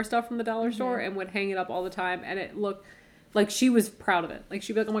like decor stuff from the dollar store and would hang it up all the time, and it looked like she was proud of it. Like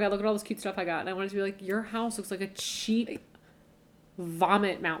she'd be like, "Oh my god, look at all this cute stuff I got." And I wanted to be like, "Your house looks like a cheap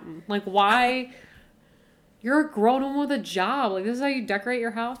vomit mountain. Like why? You're a grown woman with a job. Like this is how you decorate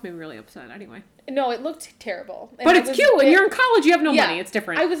your house." Made me really upset. Anyway, No, it looked terrible. And but I it's was cute, ve- and you're in college. You have no Yeah. money. It's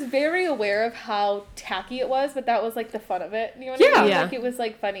different. I was very aware of how tacky it was, but that was, like, the fun of it. You know what I mean? Yeah. Like, it was,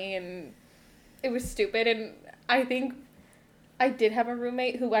 like, funny, and it was stupid. And I think I did have a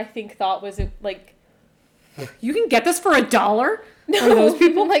roommate who I think thought was, like... You can get this for $1. No, For those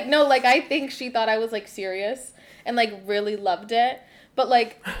people? like, no, like, I think she thought I was, like, serious and, like, really loved it. But,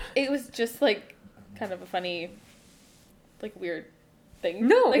 like, it was just, like, kind of a funny, like, weird thing.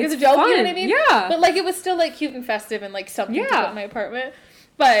 No, like, it's a joke, you know fun. what I mean? Yeah. But, like, it was still, like, cute and festive and, like, something to Yeah. put in my apartment.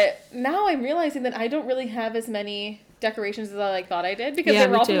 But now I'm realizing that I don't really have as many decorations as I, like, thought I did because Yeah, they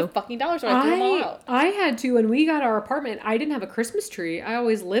were me all from too. the fucking dollar store. I threw them all out. I had to, when we got our apartment, I didn't have a Christmas tree. I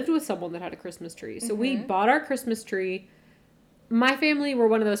always lived with someone that had a Christmas tree. So we bought our Christmas tree. My family were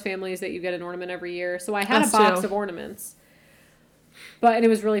one of those families that you get an ornament every year. So I had Us a box too. of ornaments. And it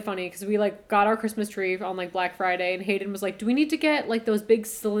was really funny because we like got our Christmas tree on like Black Friday, and Hayden was like, "Do we need to get like those big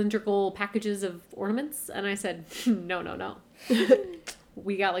cylindrical packages of ornaments?" And I said, "No.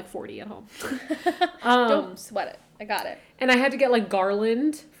 We got like 40 at home." Don't sweat it. I got it. And I had to get like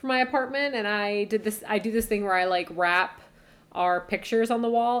garland for my apartment, and I do this thing where I like wrap our pictures on the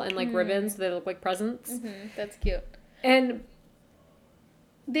wall and like ribbons so they look like presents. That's cute. And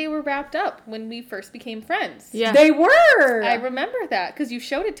they were wrapped up when we first became friends. Yeah. they were. I remember that because you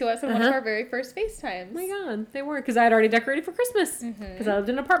showed it to us on one of our very first FaceTimes. Oh my god, they were, because I had already decorated for Christmas because I lived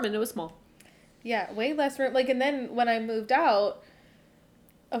in an apartment. It was small. Yeah, way less room. Like, and then when I moved out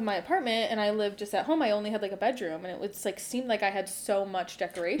of my apartment and I lived just at home, I only had like a bedroom, and it was like seemed like I had so much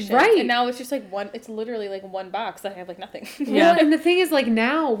decoration. Right. And now it's just like one. It's literally like one box that I have like nothing. Well, and the thing is, like,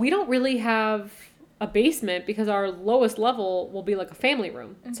 now we don't really have a basement because our lowest level will be like a family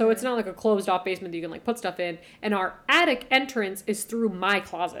room. So it's not like a closed off basement that you can like put stuff in. And our attic entrance is through my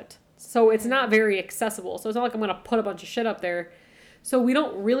closet. So it's not very accessible. So it's not like I'm going to put a bunch of shit up there. So we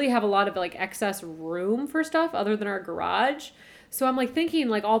don't really have a lot of like excess room for stuff other than our garage. So I'm like thinking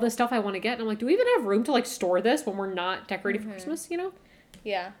like all this stuff I want to get. And I'm like, do we even have room to like store this when we're not decorating for Christmas, you know?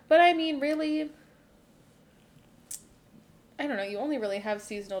 Yeah. But I mean, really, I don't know. You only really have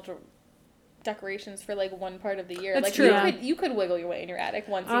seasonal decorations for like one part of the year. That's like true. you could wiggle your way in your attic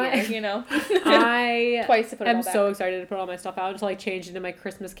once a year, you know. I Twice to put it all am back. so excited to put all my stuff out to like change into my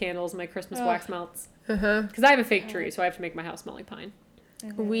Christmas candles, my Christmas wax melts. Uh-huh. Because I have a fake tree, so I have to make my house smell like pine.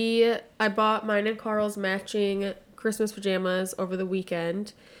 I bought mine and Carl's matching Christmas pajamas over the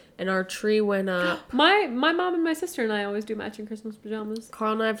weekend, and our tree went up. My mom and my sister and I always do matching Christmas pajamas.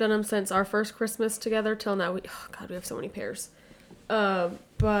 Carl and I have done them since our first Christmas together till now. We have so many pairs.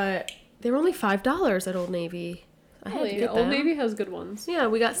 But they were only $5 at Old Navy. I had to Really? get Old them. Navy has good ones. Yeah,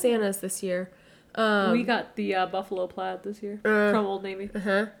 we got Santa's this year. We got the buffalo plaid this year from Old Navy.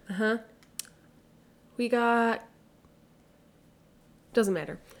 We got... Doesn't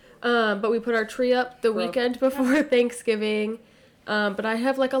matter. But we put our tree up the weekend before Thanksgiving. But I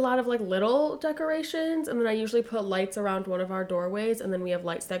have like a lot of like little decorations, and then I usually put lights around one of our doorways, and then we have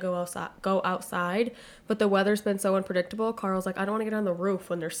lights that go outside. But the weather's been so unpredictable. Carl's like, I don't want to get on the roof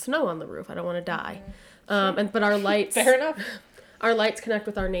when there's snow on the roof. I don't want to die. But our lights, Fair enough. our lights connect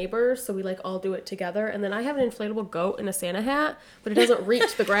with our neighbors, so we like all do it together. And then I have an inflatable goat in a Santa hat, but it doesn't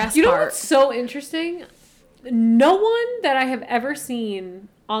reach the grass You know part. what's so interesting? No one that I have ever seen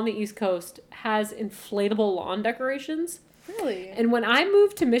on the East Coast has inflatable lawn decorations. Really? And when I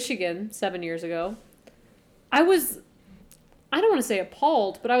moved to Michigan 7 years ago, I don't want to say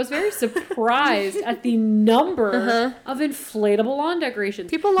appalled, but I was very surprised at the number of inflatable lawn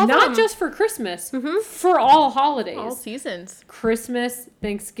decorations. People love Not them. just for Christmas, for all holidays. All seasons. Christmas,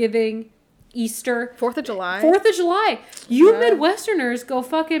 Thanksgiving, Easter, 4th of July. 4th of July. You Midwesterners go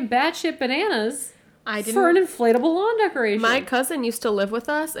fucking batshit bananas for an inflatable lawn decoration. My cousin used to live with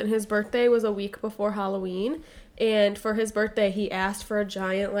us, and his birthday was a week before Halloween. And for his birthday, he asked for a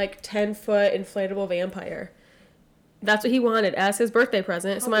giant, like, 10-foot inflatable vampire. That's what he wanted as his birthday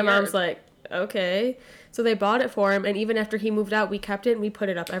present. So my mom's like, okay. So they bought it for him, and even after he moved out, we kept it, and we put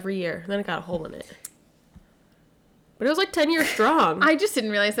it up every year. And then it got a hole in it. But it was like 10 years strong. I just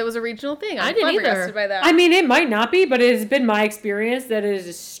didn't realize that was a regional thing. I didn't either. flabbergasted by that. I mean, it might not be, but it has been my experience that it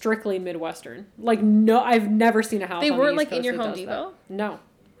is strictly Midwestern. Like, no, I've never seen a house They on the weren't, East like, Coast in your that Home does Depot? that. No.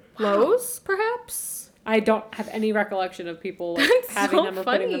 Lowe's, perhaps? I don't have any recollection of people like, That's having so them or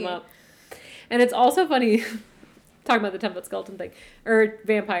putting them funny. up. And it's also funny, talking about the 10-foot skeleton thing, or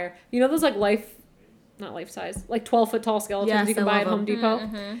vampire. You know those like not life size, like 12-foot tall skeletons Yes, you can I buy love at Home them.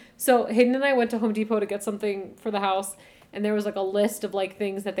 Depot? So Hayden and I went to Home Depot to get something for the house, and there was like a list of like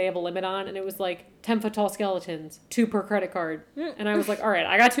things that they have a limit on, and it was like 10-foot tall skeletons, 2 per credit card. And I was like, all right,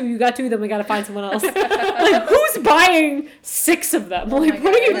 I got 2, you got 2, then we got to find someone else. Like, who's buying 6 of them? Like, my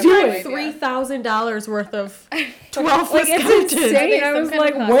what are God, you that's doing? right. $3,000 worth of 12-foot Like, it's skeletons. insane. they I some was kind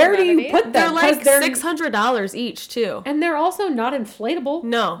like, of where do you commodity? put them? They're like 'Cause they're $600 each, too. and they're also not inflatable.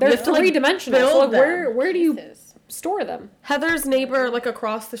 No, they're you have to, like, 3-dimensional. So build like, where do you Jesus. store them? Heather's neighbor, like,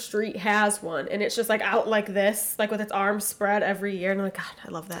 across the street has one, and it's just, like, out like this, like, with its arms spread every year, and I'm like, God,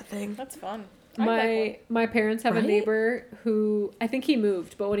 I love that thing. That's fun. I'd like My parents have a Right? neighbor who, I think he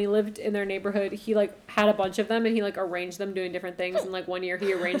moved, but when he lived in their neighborhood, he like had a bunch of them and he like arranged them doing different things. And like one year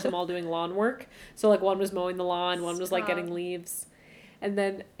he arranged them all doing lawn work. So like one was mowing the lawn, one was like Stop. getting leaves. And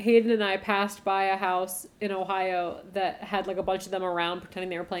then Hayden and I passed by a house in Ohio that had like a bunch of them around pretending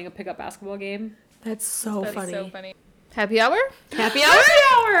they were playing a pickup basketball game. That's so That is funny. so funny. Happy hour? Happy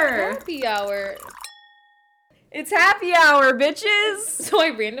hour! Happy hour. It's happy hour, bitches! So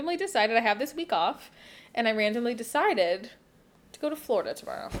I randomly decided I have this week off, and I randomly decided to go to Florida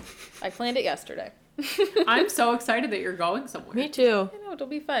tomorrow. I planned it yesterday. I'm so excited that you're going somewhere. Me too. I know, it'll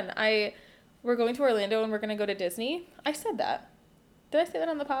be fun. We're going to Orlando and we're going to go to Disney. I said that. Did I say that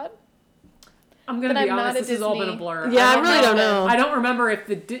on the pod? I'm going to But be I'm not honest, a this has all been a Disney- blur. Yeah, I really don't know. I don't remember if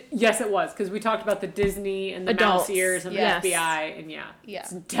yes, it was, because we talked about the Disney and the Adults. mouse ears and Yes. the FBI, and yeah. Yeah.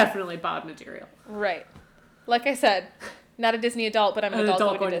 It's definitely bod material. Right. Like I said, not a Disney adult, but I'm an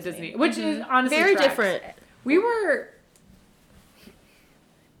adult going to Disney. Which is honestly Very tracks. different. We were...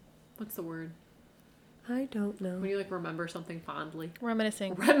 What's the word? I don't know. When you, like, remember something fondly.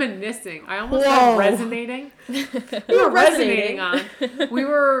 Reminiscing. Reminiscing. I almost Whoa. said resonating. We were resonating on. We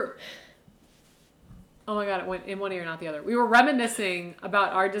were... Oh my god, it went in one ear, not the other. We were reminiscing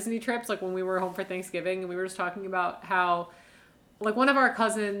about our Disney trips, like when we were home for Thanksgiving, and we were just talking about how, like, one of our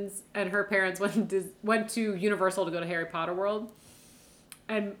cousins and her parents went to Universal to go to Harry Potter World.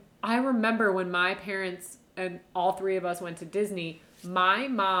 And I remember when my parents and all three of us went to Disney, my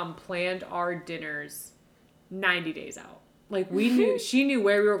mom planned our dinners 90 days out. Like, she knew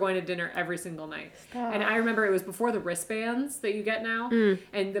where we were going to dinner every single night. And I remember it was before the wristbands that you get now.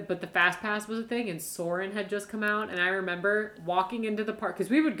 But the Fast Pass was a thing, and Soarin' had just come out. And I remember walking into the park,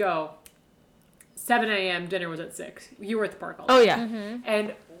 because we would go 7 a.m., dinner was at 6. You were at the park all day. Oh, yeah.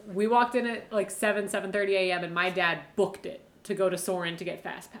 And we walked in at like 7:30 a.m., and my dad booked it to go to Soarin' to get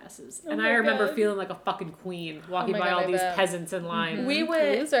Fast Passes. And my I remember God. feeling like a fucking queen walking my by God, all I these bet. peasants in line. We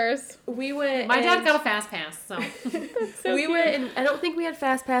went. Losers. We went. My dad and- got a Fast Pass, so... we went, and I don't think we had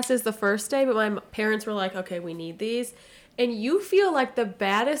fast passes the first day, but my parents were like, "Okay, we need these." And you feel like the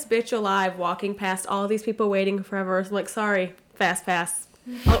baddest bitch alive walking past all these people waiting forever. I'm like, "Sorry, fast pass.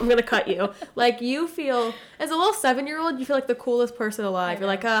 Oh, I'm gonna cut you." Like, you feel as a little 7-year-old, you feel like the coolest person alive. You're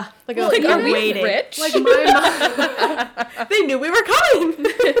like, like Like, you're are we waiting. rich? Like, my mom... They knew we were coming.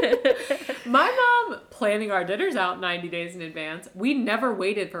 My mom planning our dinners out 90 dadays in advance, we never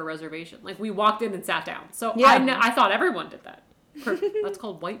waited for a reservation. Like, we walked in and sat down. So Yeah. I thought everyone did that. That's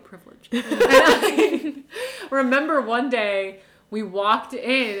called white privilege. And I remember one day we walked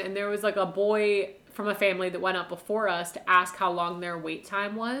in and there was like a boy from a family that went up before us to ask how long their wait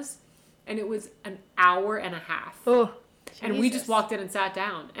time was. And it was an hour and a half. Oh, And we just Jesus. walked in and sat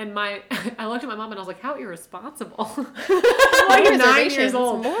down. And I looked at my mom and I was like, how irresponsible. Why I'm like 9 reservations? years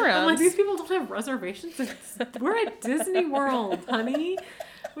old. I'm Morons. like, these people don't have reservations. We're at Disney World, honey.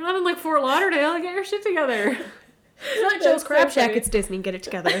 We're not in like Fort Lauderdale. Get your shit together. it's not That's Joe's so Crab Shack. funny. It's Disney. Get it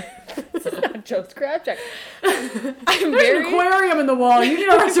together. Joe's Crab Shack. I'm There's an very, aquarium in the wall. You need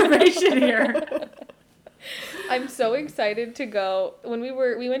a reservation here. I'm so excited to go. When we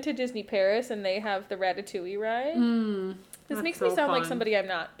went to Disney Paris and they have the Ratatouille ride. This that's makes so me sound like fun. somebody I'm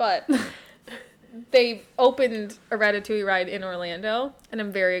not, but they opened a Ratatouille ride in Orlando, and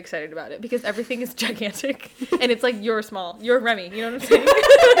I'm very excited about it because everything is gigantic, and it's like you're small, you're Remy, you know what I'm saying?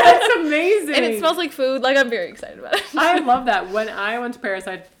 That's amazing. And it smells like food. Like, I'm very excited about it. I love that. When I went to Paris,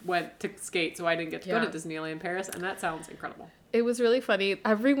 I went to skate, so I didn't get to go Yeah. to Disneyland Paris, and that sounds incredible. It was really funny.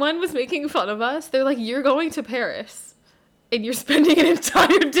 Everyone was making fun of us. They're like, "You're going to Paris, and you're spending an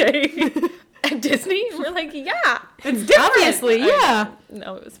entire day at Disney?" And we're like, "Yeah." It's different. Obviously, yeah.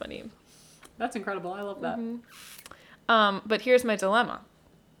 No, it was funny. That's incredible. I love that. But here's my dilemma.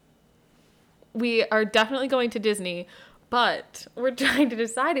 We are definitely going to Disney, but we're trying to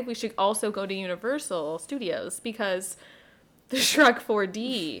decide if we should also go to Universal Studios because the Shrek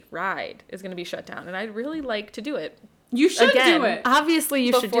 4D ride is going to be shut down, and I'd really like to do it You should Again, do it. Obviously,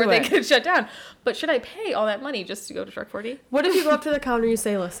 you should before do they it. get shut down. But should I pay all that money just to go to Shrek 4D? What if you go up to the counter and you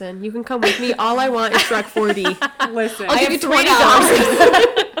say, "Listen, you can come with me. All I want is Shrek 4D." Listen, I'll I give have you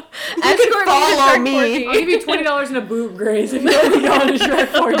 $20. Escort follow me to Shrek me. 4D. I'll give you $20 in a boob graze if you let me go on a Shrek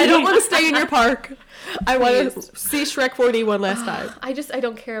 4D. I don't want to stay in your park. I want to see Shrek 4D one last time. I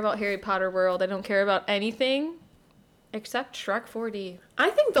don't care about Harry Potter World. I don't care about anything except Shrek 4D. I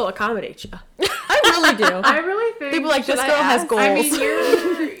think they'll accommodate you. I really do. I really think They'd be like, Should "This I girl has ask? goals, I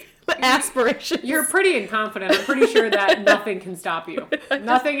mean, aspirations." you're pretty incompetent. I'm pretty sure that nothing can stop you.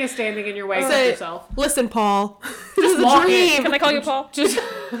 Nothing is standing in your way except Say, yourself. "Listen, Paul. This is a walk in. dream." Can I call you Paul? Just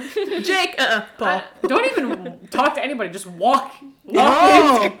Jake? Paul. don't even talk to anybody. Just walk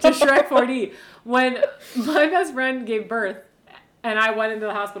No. into Shrek 4D. When my best friend gave birth and I went into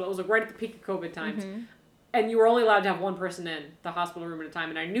the hospital, it was like right at the peak of COVID times. And you were only allowed to have one person in the hospital room at a time.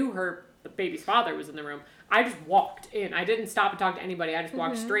 And I knew the baby's father was in the room. I just walked in. I didn't stop and talk to anybody. I just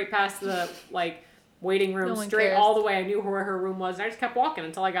walked straight past the waiting room, No one straight cares. all the way. I knew where her room was. And I just kept walking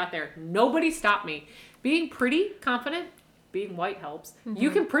until I got there. Nobody stopped me. Being pretty confident, being white helps.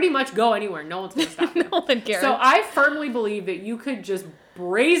 You can pretty much go anywhere. No one's going to stop you. No one cares. So I firmly believe that you could just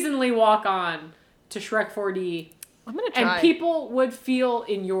brazenly walk on to Shrek 4D I'm gonna try. And people would feel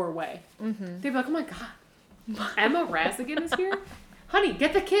in your way. They'd be like, oh my God, Emma Razigan is here? Honey,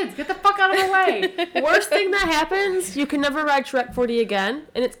 get the kids. Get the fuck out of the way. Worst thing that happens, you can never ride Shrek 4D again,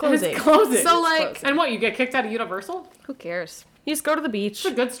 and it's closing. It's closing. So, It's like, And what, you get kicked out of Universal? Who cares? you just go to the beach. It's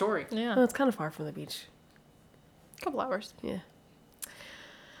a good story. Yeah, Oh, it's kind of far from the beach. a couple hours. Yeah.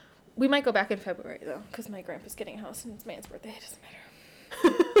 We might go back in February though, because my grandpa's getting a house and it's man's birthday. It doesn't matter.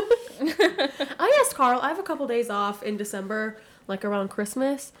 I asked Carl, I have a couple days off in December, like around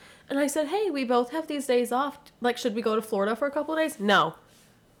Christmas, and I said, hey, we both have these days off. Like, should we go to Florida for a couple days? No.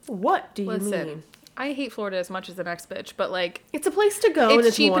 What do you Listen, mean? I hate Florida as much as the next bitch, but like It's a place to go, and it's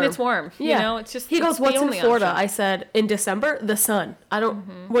it's cheap warm. and it's warm. Yeah. You know, it's just He it's goes, the what's in only Florida? option. I said, in December, the sun. I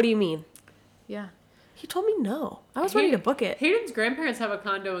don't, what do you mean? Yeah. He told me no. I was ready to book it. Hayden's grandparents have a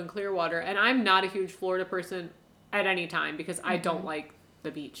condo in Clearwater, and I'm not a huge Florida person at any time because I don't like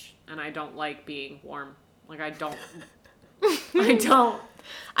the beach and I don't like being warm. Like I don't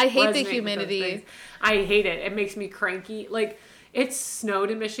I hate resonate the with those humidity. things. I hate it. It makes me cranky. Like it snowed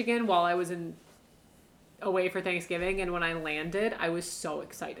in Michigan while I was away for Thanksgiving, and when I landed, I was so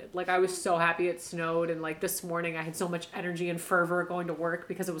excited. Like I was so happy it snowed, and like this morning I had so much energy and fervor going to work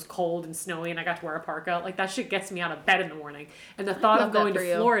because it was cold and snowy and I got to wear a parka. Like that shit gets me out of bed in the morning. And the thought of love that going for to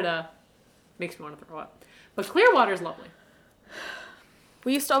you. Florida makes me want to throw up. But Clearwater's lovely.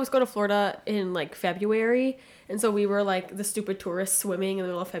 We used to always go to Florida in like February, and so we were like the stupid tourists swimming in the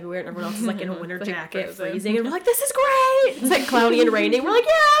middle of February, and everyone else is like in a winter Like jacket, frozen. freezing, and we're like, "This is great!" It's like cloudy and raining. We're like,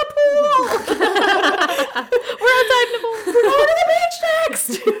 "Yeah, pool." We're outside in the pool. We're going to the beach next.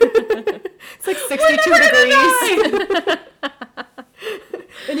 It's like 62 degrees,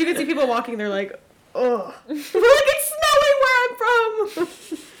 and you can see people walking. They're like, "Oh, we're like it's snowing where I'm from."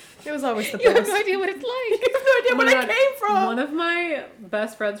 It was always the You have best. no idea what it's like. You have no idea Oh my where I God. came from. One of my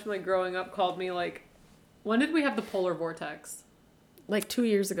best friends from like growing up called me like, when did we have the polar vortex? Like 2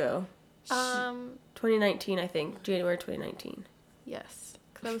 years ago, Um, 2019, I think, January 2019. yes,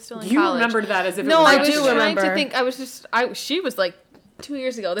 because I was still in You college. remembered that as if No, it was I was do yesterday. trying to remember. think. She was like 2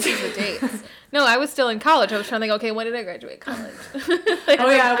 years ago. This is the dates. No, I was still in college. I was trying to think, okay, when did I graduate college? Oh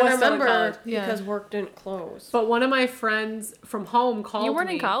yeah, I was I still in remember college. Yeah. because work didn't close. But one of my friends from home called me. You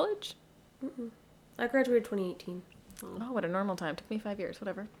weren't in college? I graduated 2018. Oh, what a normal time. Took me 5 years,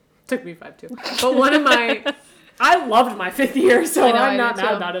 whatever. Took me 5 too. But one of my, I loved my 5th year, so I know, I I'm not do mad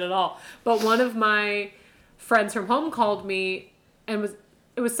too. about it at all. But one of my friends from home called me and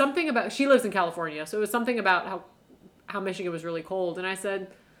it was something about, she lives in California, so it was something about how Michigan was really cold. And I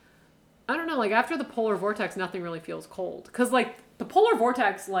said, I don't know, like after the polar vortex, nothing really feels cold. Because like the polar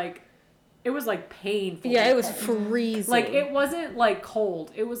vortex, like it was like painful. Yeah, it was cold. freezing. Like it wasn't like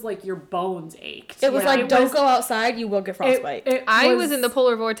cold. It was like your bones ached. It was Yeah, like, it don't was- go outside, you will get frostbite. I was in the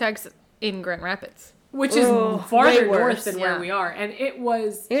polar vortex in Grand Rapids. which is Oh, farther way north worse, than yeah. where we are, and it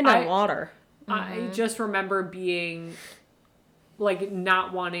was. and on water. I just remember being like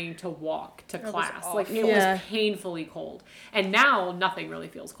not wanting to walk to class. Like it Yeah. was painfully cold, and now nothing really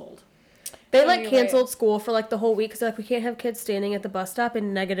feels cold. They like you're canceled school for like the whole week because like we can't have kids standing at the bus stop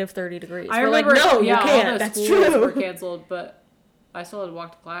in negative 30 degrees. I We're like, remember, no, yeah, you can't. all the That's schools were true. canceled, but I still had to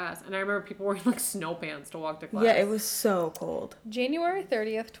walk to class, and I remember people wearing like snow pants to walk to class. Yeah, it was so cold. January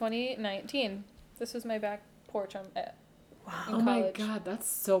 30th, 2019. This was my back porch at in Oh my college. god, that's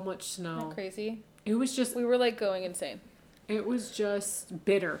so much Isn't snow. that crazy? It was just. We were like going insane. It was just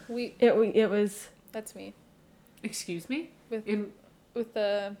bitter. It was. That's me. Excuse me. With In with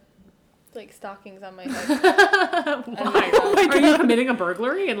the like stockings on my head. why? Are you committing a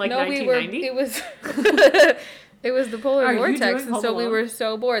burglary in like no, 1990? it was it was the polar Are you vortex, doing and Home so we Alone? were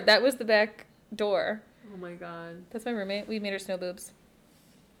so bored. That was the back door. Oh my god. That's my roommate. We made her snow boobs.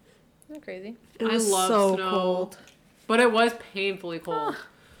 Isn't that crazy? It I was love so snow. cold. But it was painfully cold.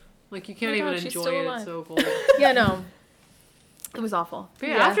 Like you can't Oh my even God, she's enjoy still it. alive. It's so cold. Yeah, no. It was awful. But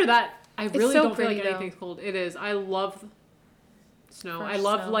yeah, after that, I really so don't feel like pretty, though. anything's cold. It is. I love snow. Fresh I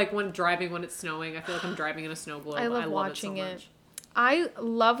love snow. like when driving when it's snowing. I feel like I'm driving in a snow globe. I love watching it. I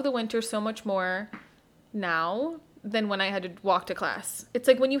love the winter so much more now than when I had to walk to class. It's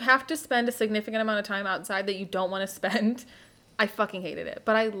like when you have to spend a significant amount of time outside that you don't want to spend. I fucking hated it,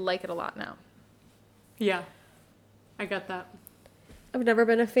 but I like it a lot now. Yeah. I got that. I've never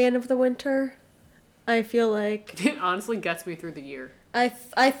been a fan of the winter. I feel like It honestly gets me through the year. I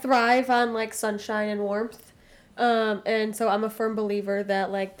thrive on like sunshine and warmth. And so I'm a firm believer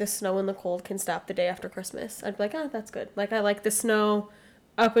that like the snow and the cold can stop the day after Christmas. I'd be like, oh, that's good. Like I like the snow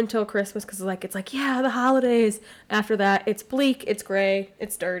up until Christmas because it's like, yeah, the holidays. After that, it's bleak, it's gray,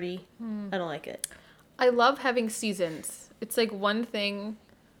 it's dirty. I don't like it. I love having seasons. It's like one thing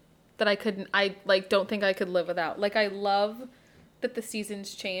that I like don't think I could live without. Like I love that the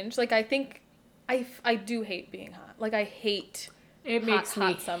seasons change. Like I think I do hate being hot. Like I hate It makes me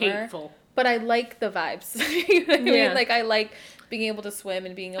hot summer. hateful. But I like the vibes. You know what I Yeah. mean? Like I like being able to swim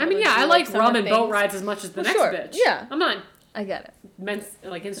and being able I mean, to yeah, do, I like summer rum and boat things. rides as much as the Well, next sure. bitch. Yeah. I'm not I get it.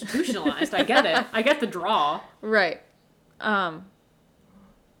 like institutionalized. I get it. I get the draw. Right. But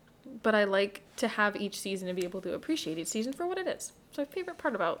I like to have each season and be able to appreciate each season for what it is. It's my favorite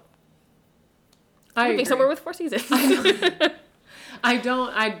part about living agree. somewhere with 4 seasons.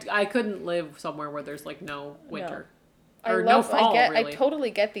 I couldn't live somewhere where there's like no winter. Or no fall, I really.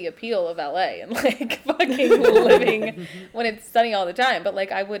 totally get the appeal of LA and like fucking living when it's sunny all the time, but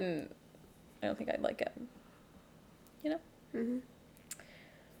like I don't think I'd like it. You know? Mm-hmm.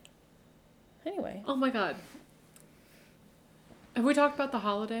 Anyway. Oh my god. Have we talked about The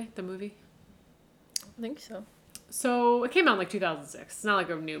Holiday, the movie? I think so. So it came out in like 2006. It's not like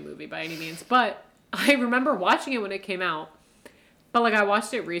a new movie by any means, but I remember watching it when it came out. But like I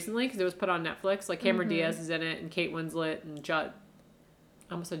watched it recently because it was put on Netflix. Like Cameron Diaz is in it, and Kate Winslet and I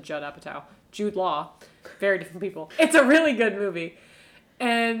almost said Judd Apatow, Jude Law, very different people. It's a really good movie,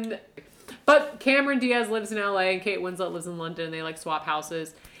 but Cameron Diaz lives in LA and Kate Winslet lives in London. And they like swap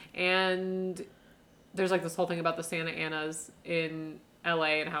houses, and there's like this whole thing about the Santa Anas in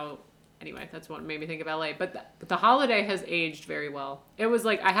LA and how. Anyway, that's what made me think of LA. But the Holiday has aged very well. It was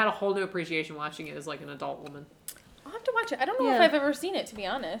like I had a whole new appreciation watching it as like an adult woman. I'll have to watch it. I don't know if Yeah. I've ever seen it, to be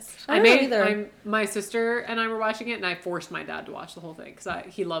honest. I don't know either. My sister and I were watching it, and I forced my dad to watch the whole thing because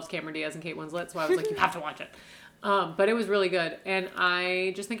he loves Cameron Diaz and Kate Winslet. So I was like, you have to watch it. But it was really good, and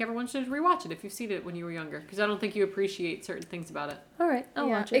I just think everyone should rewatch it if you've seen it when you were younger, because I don't think you appreciate certain things about it. All right, I'll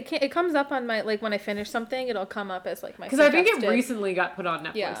watch it. It comes up on my, like, when I finish something, it'll come up as, like, my Because I think it suggested. recently got put on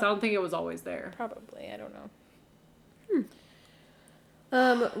Netflix. Yeah. I don't think it was always there. Probably. I don't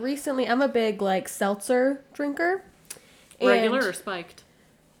know. Recently, I'm a big, like, seltzer drinker. Regular and or spiked?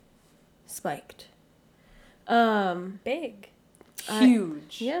 spiked. Big.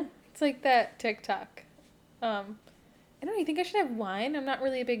 Huge. Yeah. It's like that TikTok. I don't know. You think I should have wine? I'm not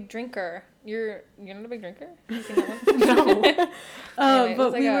really a big drinker. You're not a big drinker? You seen that one? No. Anyway, it But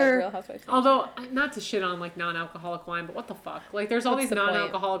was like we a were. Real Housewives thing. Although, not to shit on like non-alcoholic wine, but what the fuck? Like, there's all What's these the point?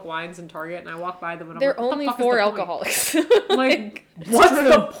 non-alcoholic wines in Target, and I walk by them and I'm They're like, what only the fuck is for the point? alcoholics. Like, what's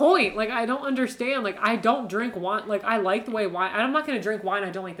the point? Like, I don't understand. Like, I don't drink wine. Like, I like the way wine. I'm not gonna drink wine I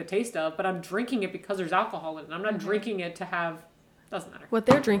don't like the taste of, but I'm drinking it because there's alcohol in it. I'm not drinking it to have. Doesn't matter. What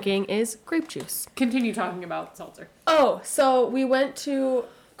they're drinking is grape juice. Continue talking about seltzer. Oh, so we went to.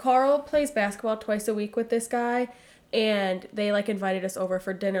 Carl plays basketball twice a week with this guy, and they like invited us over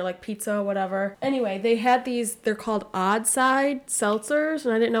for dinner, like pizza, whatever. Anyway, they had these. They're called Odd Side seltzers,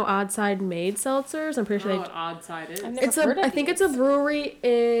 and I didn't know Odd Side made seltzers. I'm pretty I don't sure know they. what odd side is. I've never It's heard of I think it's a these. brewery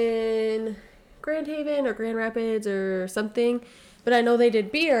in Grand Haven or Grand Rapids or something, but I know they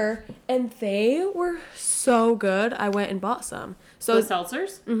did beer, and they were so good. I went and bought some. So the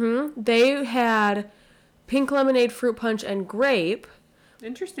seltzers? they had pink lemonade, fruit punch, and grape.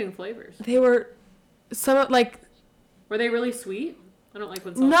 Interesting flavors. They were some like Were they really sweet? I don't like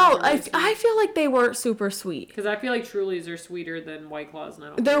when seltzers no, are really I feel like they weren't super sweet. Because I feel like Trulies are sweeter than White Claws, and I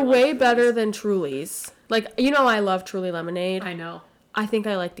don't They're really way like better Trulies. than Truly's. Like I love Truly lemonade. I know. I think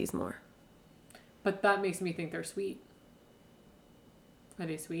I like these more. But that makes me think they're sweet. Are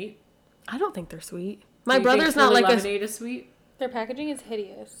they sweet? I don't think they're sweet. Do My you think brother's not Truly like a. lemonade is sweet? Their packaging is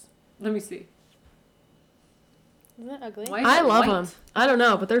hideous. Let me see. Isn't that ugly? Why is I it love white? them. I don't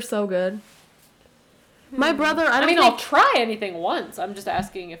know, but they're so good. My brother, I I don't mean, think I'll try anything once. I'm just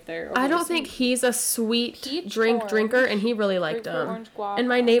asking if they're. I overly don't think sweet. he's a sweet Peach drinker, orange. and he really liked Grapefruit, them. orange, guava. And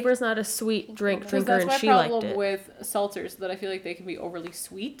my neighbor's not a sweet Because Because drinker, that's and my she liked problem it. with seltzers, that I feel like they can be overly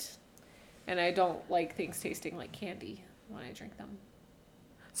sweet, and I don't like things tasting like candy when I drink them.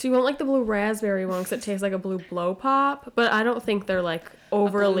 So you won't like the blue raspberry ones that taste like a blue blow pop, but I don't think they're like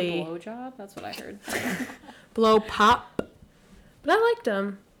overly A blue blowjob? That's what I heard. blow pop. But I liked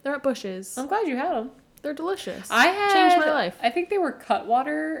them. They're at Bush's. I'm glad you had them. They're delicious. I had Changed my life. I think they were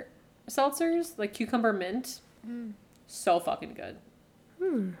Cutwater seltzers, like cucumber mint. So fucking good.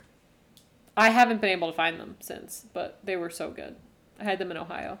 I haven't been able to find them since, but they were so good. I had them in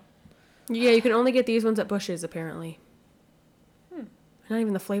Ohio. Yeah, you can only get these ones at Bush's apparently. Not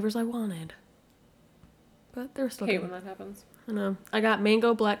even the flavors I wanted. But they're still Hate good. when that happens. I know. I got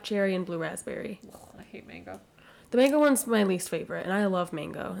mango, black cherry, and blue raspberry. Ugh, I hate mango. The mango one's my least favorite, and I love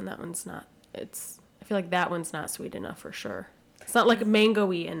mango, and that one's not. I feel like that one's not sweet enough for sure. It's not like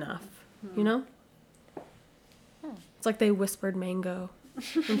mango-y enough, you know? It's like they whispered mango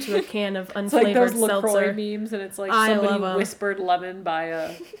into a can of It's like unflavored those LaCroix seltzer. memes, and it's like I love somebody 'em. whispered lemon by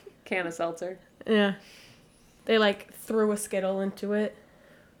a can of seltzer. Yeah. They like threw a Skittle into it.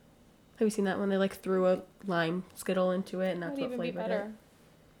 Have you seen that one? They like threw a lime Skittle into it, and that's That would what even be flavored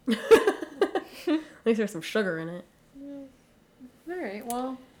better. it. At least there's some sugar in it. All right,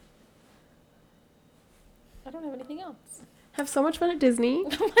 well. I don't have anything else. Have so much fun at Disney.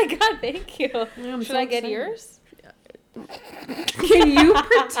 Oh my god, thank you. Yeah, I'm Should so I get excited. yours? Can you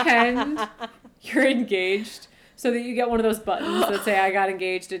pretend you're engaged so that you get one of those buttons that say I got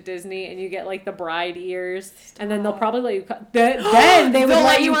engaged at Disney and you get like the bride ears and then they'll probably let you cut then they would They'll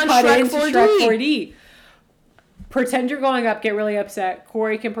let you on cut Shrek into 4D. Shrek 4D. Pretend you're going up, get really upset.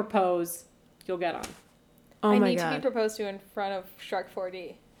 Corey can propose. You'll get on. Oh I my need to god. be proposed to in front of Shrek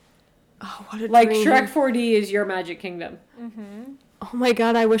 4D. Oh, what a Like dream. Shrek 4D is your Magic Kingdom. Oh my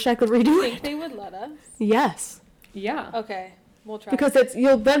god, I wish I could redo Think it. they would let us? Yes. Yeah. Okay, we'll try. Because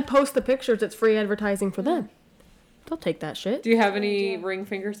you'll then post the pictures, it's free advertising for them. They'll take that shit. Do you have any idea. ring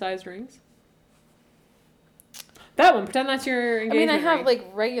finger sized rings? That one. Pretend that's your I engagement mean, I have ring. like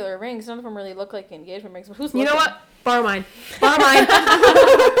regular rings. None of them really look like engagement rings. But who's You know looking? what? Borrow mine. Borrow mine.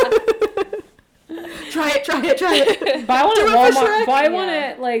 Try it. Buy one Do at it for Walmart. Shrek. Buy one Yeah.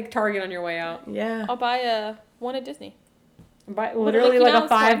 at like Target on your way out. Yeah. I'll buy one at Disney. Buy What, literally like, like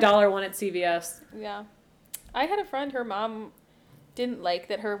you a know, it's $5 one at CVS. Yeah. I had a friend, her mom didn't like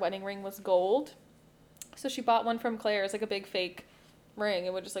that her wedding ring was gold. So she bought one from Claire's, like a big fake ring,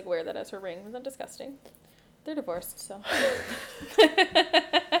 and would just like wear that as her ring. Isn't that disgusting? They're divorced, so.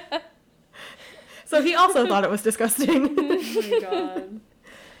 So he also thought it was disgusting. Oh my god.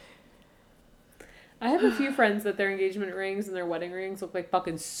 I have a few friends that their engagement rings and their wedding rings look like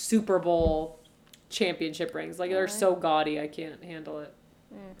fucking Super Bowl championship rings. Like they're so gaudy, I can't handle it.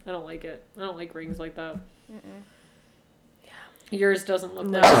 I don't like it. I don't like rings like that. Yours doesn't look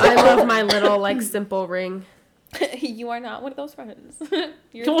No, like I love my little like simple ring. You are not one of those friends.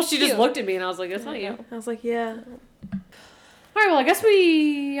 Well, she just looked at me and I was like, that's not you. I was like, yeah. All right, well, I guess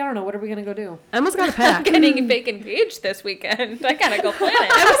I don't know, what are we going to go do? Emma's got to pack. Getting fake engaged this weekend. I gotta go plan it.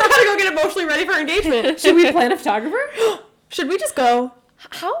 Emma's got to go get emotionally ready for engagement. Should we plan a photographer? Should we just go?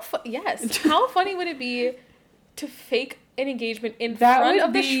 Yes. How funny would it be to fake an engagement in That front would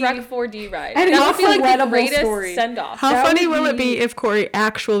of the be Shrek 4D ride? an That would be like the incredible greatest story. send off. How That funny would will it be- be if Corey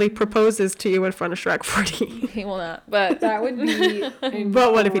actually proposes to you in front of Shrek 4D? He will not, but That would be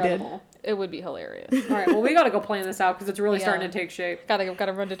But what if he did? incredible. it would be hilarious. All right, well, we got to go plan this out because it's really Yeah. starting to take shape. Gotta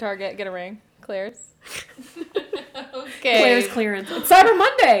run to Target, get a ring. Claire's. Okay. Claire's clearance. It's Cyber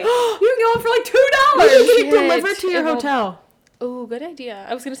Monday. You can go in for like $2. We can get it shit. delivered to your It will- hotel. Oh, good idea.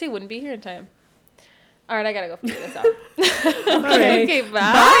 I was gonna say wouldn't be here in time. All right, I gotta go figure this out. Okay. Okay,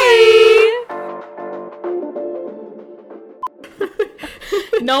 bye.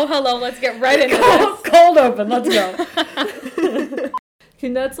 No, hello. Let's get right into this. Cold open. Let's go.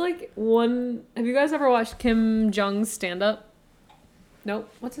 Can that's like one. Have you guys ever watched Kim Jong's stand up? Nope.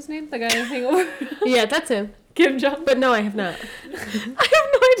 What's his name? The guy in Hangover? Yeah, that's him. Kim Jong. But no, I have not. I have no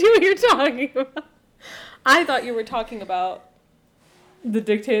idea what you're talking about. I thought you were talking about The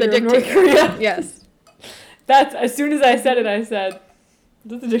dictator the of North dictator. Korea. Yes. That's as soon as I said it, I said,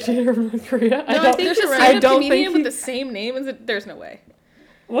 "That's the dictator of North Korea." No, I think There's there's a a random stand-up don't comedian think with he- the same name. There's no way.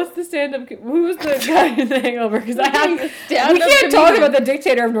 What's the stand-up? Who's the guy in the Hangover? Because I have. We Stand-up can't talk comedian. about the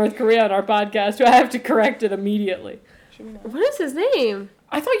dictator of North Korea on our podcast. So I have to correct it immediately. What is his name?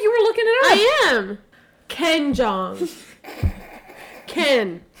 I thought you were looking it up. I am. Ken Jong.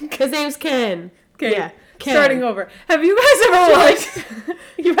 Ken. His name's Ken. Okay. Yeah. Ken. Starting over. Have you guys ever watched?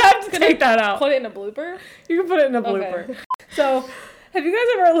 You have to take that out. Put it in a blooper. You can put it in a Okay. blooper. So, have you guys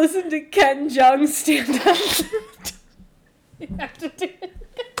ever listened to Ken Jong stand up? You have to do it.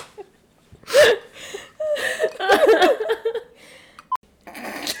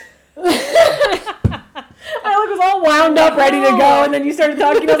 I was all wound up, ready to go, and then you started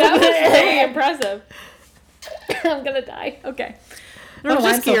talking about That was very it. impressive. I'm gonna die. Okay. I I'm don't know why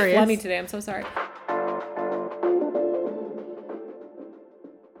I'm just so curious. phlegmy today. I'm so sorry.